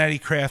Cincinnati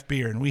Craft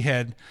Beer, and we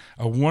had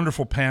a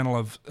wonderful panel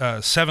of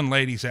 7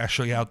 ladies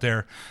actually out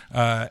there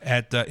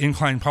at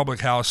Incline Public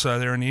House.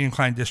 They're in the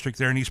Incline District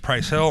there in East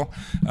Price Hill,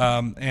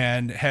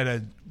 and had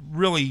a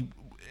really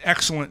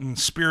excellent and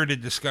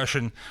spirited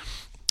discussion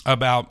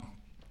about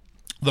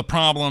the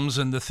problems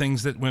and the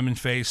things that women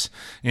face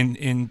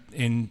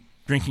in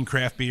drinking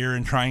craft beer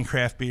and trying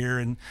craft beer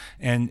and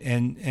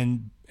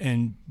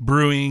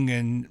brewing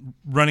and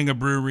running a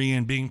brewery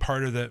and being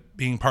part of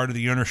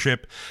the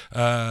ownership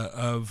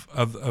of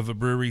a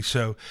brewery.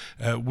 So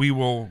we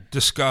will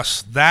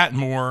discuss that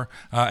more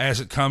as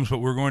it comes, but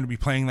we're going to be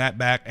playing that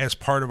back as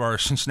part of our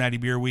Cincinnati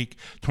Beer Week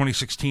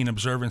 2016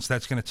 observance.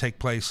 That's going to take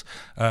place.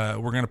 We're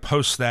going to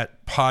post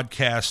that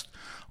podcast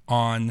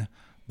on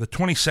the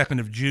 22nd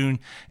of June,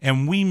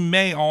 and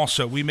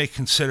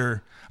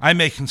I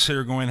may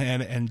consider going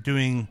ahead and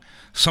doing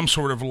some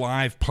sort of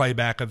live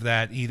playback of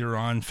that, either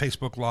on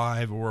Facebook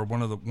Live or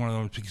one of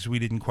those, because we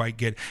didn't quite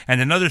get. And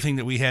another thing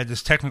that we had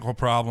is technical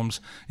problems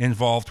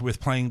involved with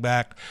playing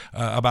back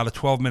about a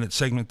 12-minute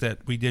segment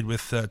that we did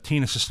with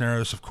Tina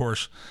Cisneros, of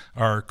course,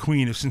 our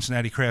queen of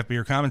Cincinnati craft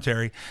beer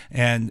commentary,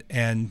 and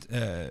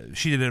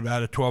she did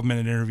about a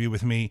 12-minute interview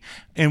with me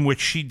in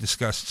which she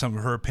discussed some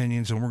of her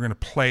opinions, and we're going to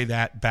play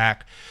that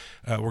back.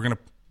 We're going to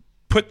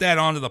put that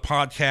onto the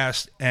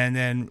podcast, and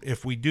then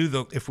if we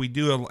do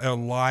a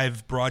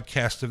live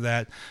broadcast of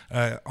that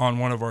on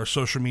one of our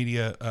social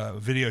media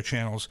video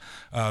channels,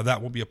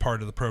 that will be a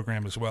part of the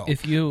program as well.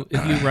 If you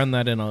run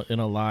that in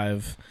a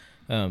live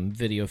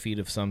video feed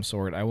of some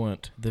sort, I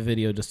want the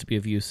video just to be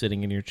of you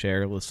sitting in your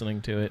chair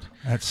listening to it.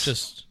 That's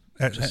just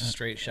a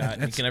straight shot.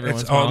 You can every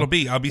once in a while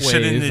I'll be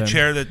sitting in the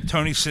chair that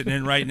Tony's sitting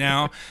in right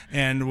now,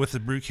 and with the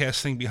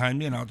brewcast thing behind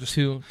me, and I'll just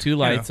two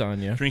lights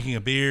on you, drinking a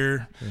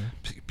beer,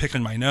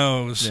 picking my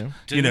nose. Yeah.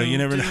 You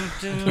never know.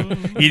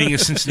 Eating a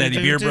Cincinnati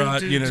beer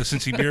brat.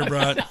 Cincy beer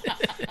brat.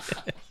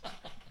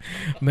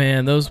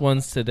 Man, those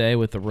ones today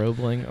with the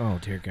Roebling. Oh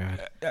dear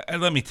God.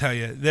 Let me tell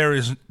you, there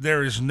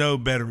is no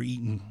better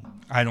eating,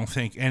 I don't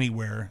think,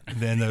 anywhere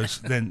than those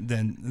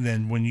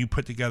than when you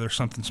put together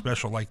something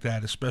special like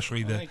that,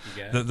 especially the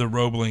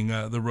Roebling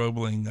no,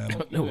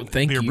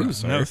 thank beer you,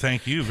 sir. No,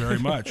 thank you very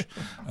much.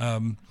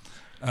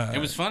 It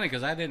was funny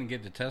because I didn't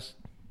get to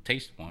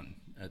taste one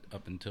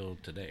up until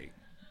today.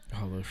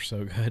 Oh, those are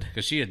so good.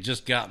 Because she had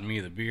just gotten me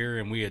the beer,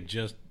 and we had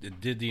just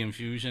did the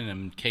infusion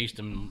and cased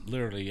them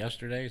literally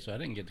yesterday, so I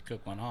didn't get to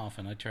cook one off,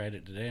 and I tried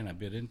it today, and I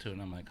bit into it,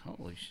 and I'm like,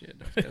 holy shit.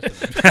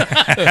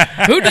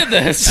 Who did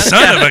this?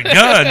 Son of a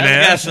gun,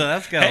 man.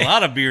 That's got a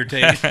lot of beer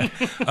taste.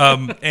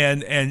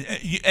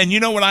 And you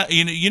know what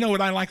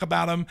I like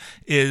about them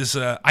is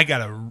I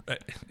got a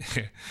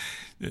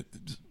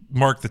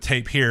mark the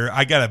tape here.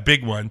 I got a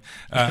big one.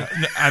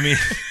 I mean,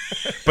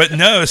 but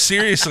no,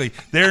 seriously,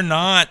 they're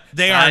not.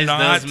 They Size are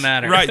not. does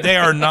matter. Right? They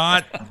are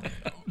not.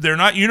 They're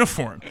not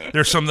uniform.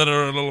 There's some that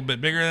are a little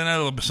bit bigger than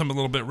others, some a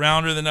little bit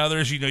rounder than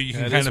others. You know, you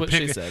can That is kind of what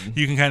she pick. said.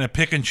 You can kind of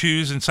pick and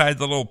choose inside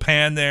the little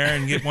pan there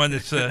and get one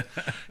that's,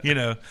 you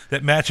know,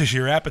 that matches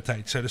your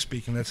appetite, so to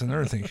speak. And that's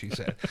another thing she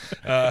said.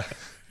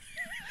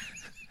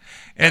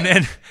 And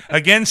then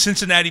again,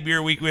 Cincinnati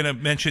Beer Week. We're going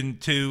to mention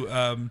too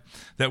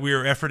that we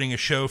are efforting a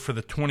show for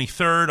the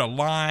 23rd, a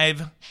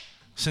live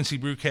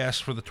Cincy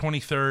Brewcast for the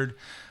 23rd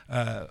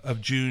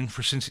of June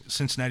for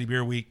Cincinnati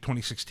Beer Week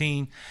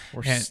 2016.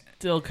 We're And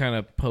still kind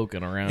of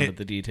poking around at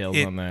the details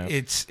on that.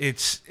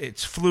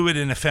 It's fluid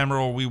and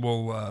ephemeral. We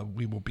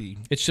will be.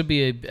 It should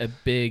be a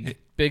big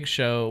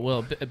show.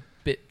 Well,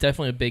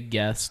 definitely a big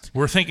guest.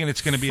 We're thinking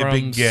it's going to be a from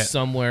big get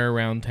somewhere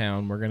around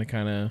town. We're going to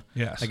kind of.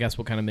 Yes. I guess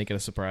we'll kind of make it a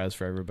surprise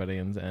for everybody,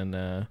 and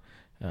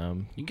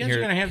You guys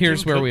are gonna have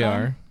here's Jim where Cook we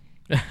on?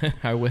 are.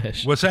 I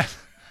wish. What's that?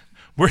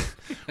 You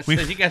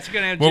guys are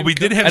gonna have well, Jim we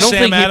did Cook? have I don't Sam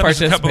think he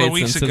Adams a couple of participates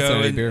weeks in ago,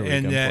 Cincinnati Beer Week,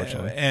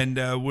 unfortunately.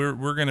 and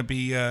we're going to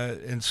be,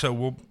 and so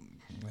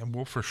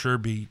we'll for sure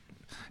be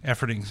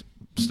efforting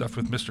stuff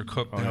with Mr.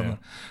 Cook down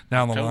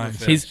the line.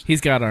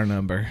 He's got our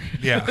number.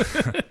 Yeah,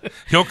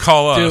 he'll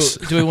call us.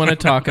 Do we want to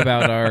talk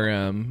about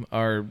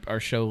our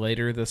show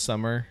later this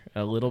summer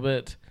a little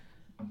bit?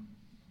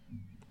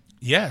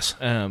 Yes.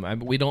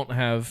 We don't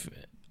have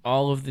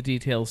all of the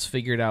details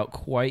figured out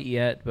quite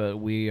yet, but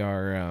we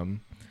are,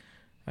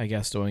 I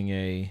guess, doing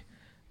a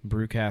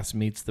Brewcast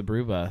meets the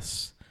Brew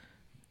Bus.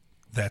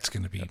 That's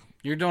going to be.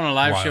 You're doing a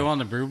live show on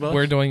the Brew Bus?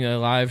 We're doing a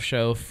live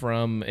show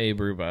from a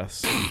brew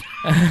bus.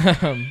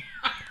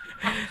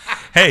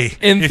 Hey,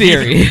 in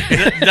theory,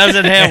 does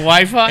it have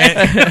Wi-Fi?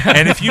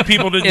 And if you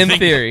people didn't in think,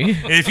 theory,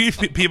 if you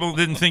people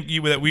didn't think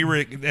that we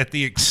were at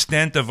the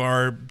extent of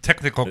our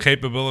technical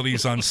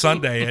capabilities on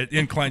Sunday at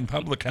Incline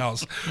Public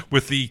House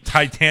with the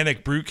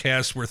Titanic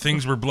Brewcast where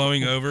things were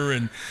blowing over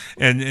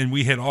and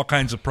we had all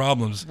kinds of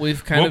problems,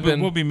 we've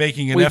we'll be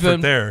making an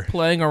effort there,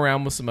 playing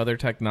around with some other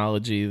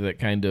technology that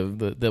kind of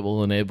that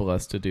will enable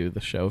us to do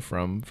the show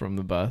from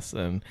the bus.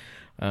 And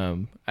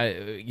we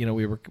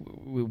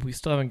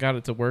still haven't got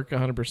it to work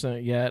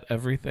 100% yet,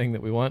 everything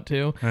that we want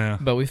to,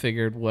 but we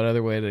figured what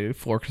other way to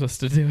force us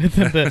to do it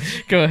than to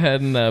go ahead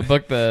and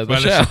book the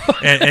show.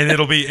 and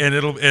it'll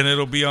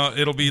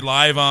be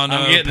live on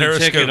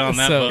Periscope. On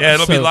that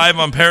it'll be live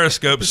on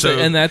Periscope. So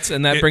and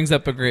that brings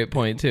up a great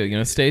point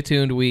too. Stay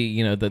tuned.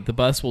 The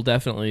bus will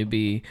definitely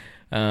be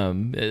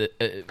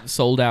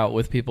sold out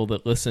with people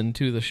that listen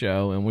to the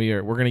show, and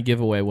we're going to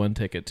give away one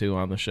ticket too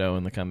on the show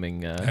in the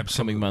coming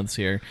months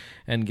here,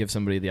 and give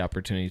somebody the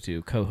opportunity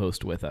to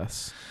co-host with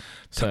us.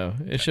 So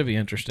it should be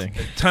interesting.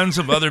 Tons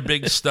of other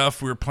big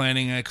stuff. We're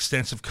planning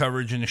extensive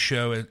coverage in the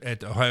show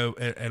at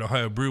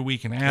Ohio Brew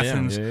Week in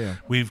Athens. Yeah.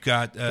 We've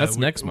got that's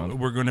next month.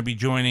 We're going to be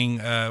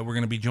joining.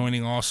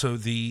 Also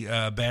the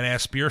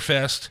Badass Beer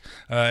Fest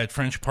at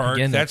French Park.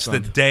 Again, that's the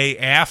month. day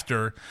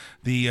after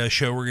the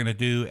show we're going to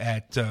do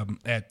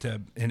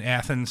in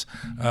Athens.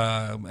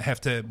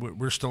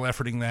 We're still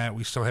efforting that.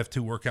 We still have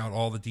to work out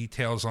all the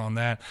details on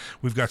that.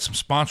 We've got some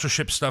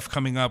sponsorship stuff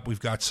coming up. We've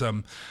got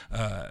some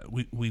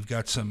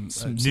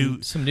some new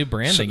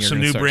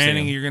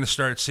branding. You're going to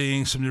start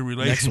seeing some new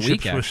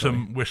relationships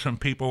with some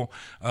people.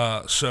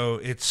 So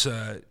it's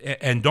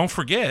and don't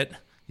forget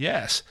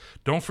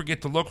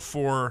to look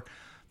for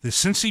the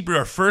Cincy Brew,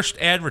 our first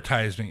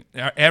advertising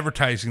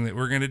that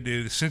we're going to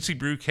do, the Cincy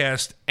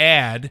Brewcast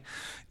ad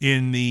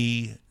in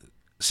the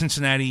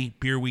Cincinnati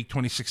Beer Week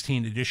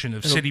 2016 edition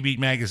of City Beat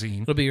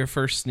magazine. It'll be your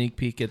first sneak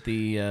peek at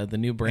the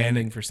new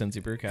branding for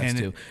Cincy Brewcast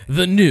too.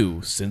 The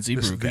new Cincy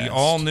Brewcast, the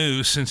all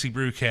new Cincy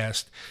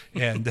Brewcast,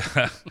 and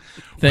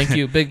thank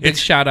you, big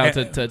shout out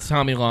to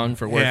Tommy Long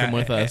for working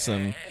with us,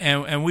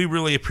 and we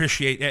really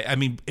appreciate. I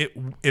mean,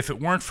 if it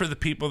weren't for the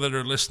people that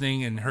are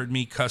listening and heard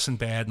me cussing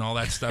bad and all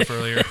that stuff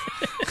earlier.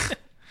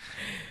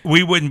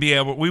 We wouldn't be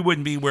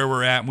where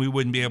we're at, and we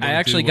wouldn't be able. I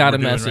actually got a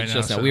message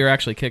just now. We were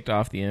actually kicked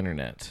off the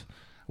internet.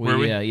 Were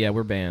we? Yeah,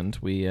 we're banned.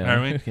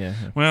 Are we? Yeah.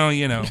 Well,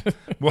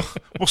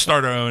 we'll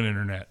start our own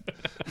internet.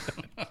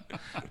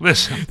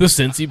 Listen, the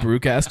Cincy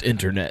Brewcast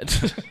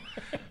internet.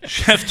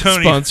 Chef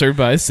Tony, sponsored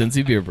by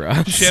Cincy Beer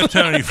Brats. Chef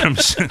Tony from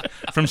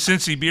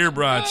Cincy Beer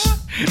Brats.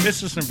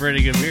 This is some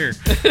pretty good beer.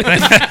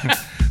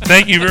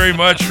 Thank you very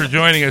much for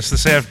joining us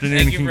this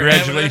afternoon.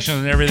 Congratulations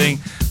on everything.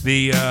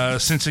 The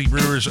Cincy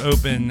Brewers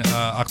Open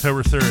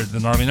October 3rd. The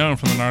Gnarly Gnome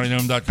from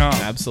thenarlygnome.com.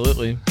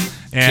 Absolutely.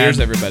 And, cheers,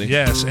 everybody.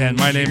 Yes, and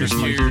my name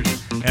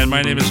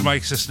is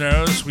Mike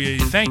Cisneros. We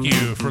thank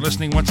you for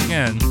listening once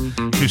again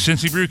to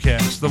Cincy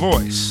Brewcast, the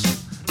voice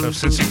of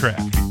Cincy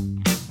Craft.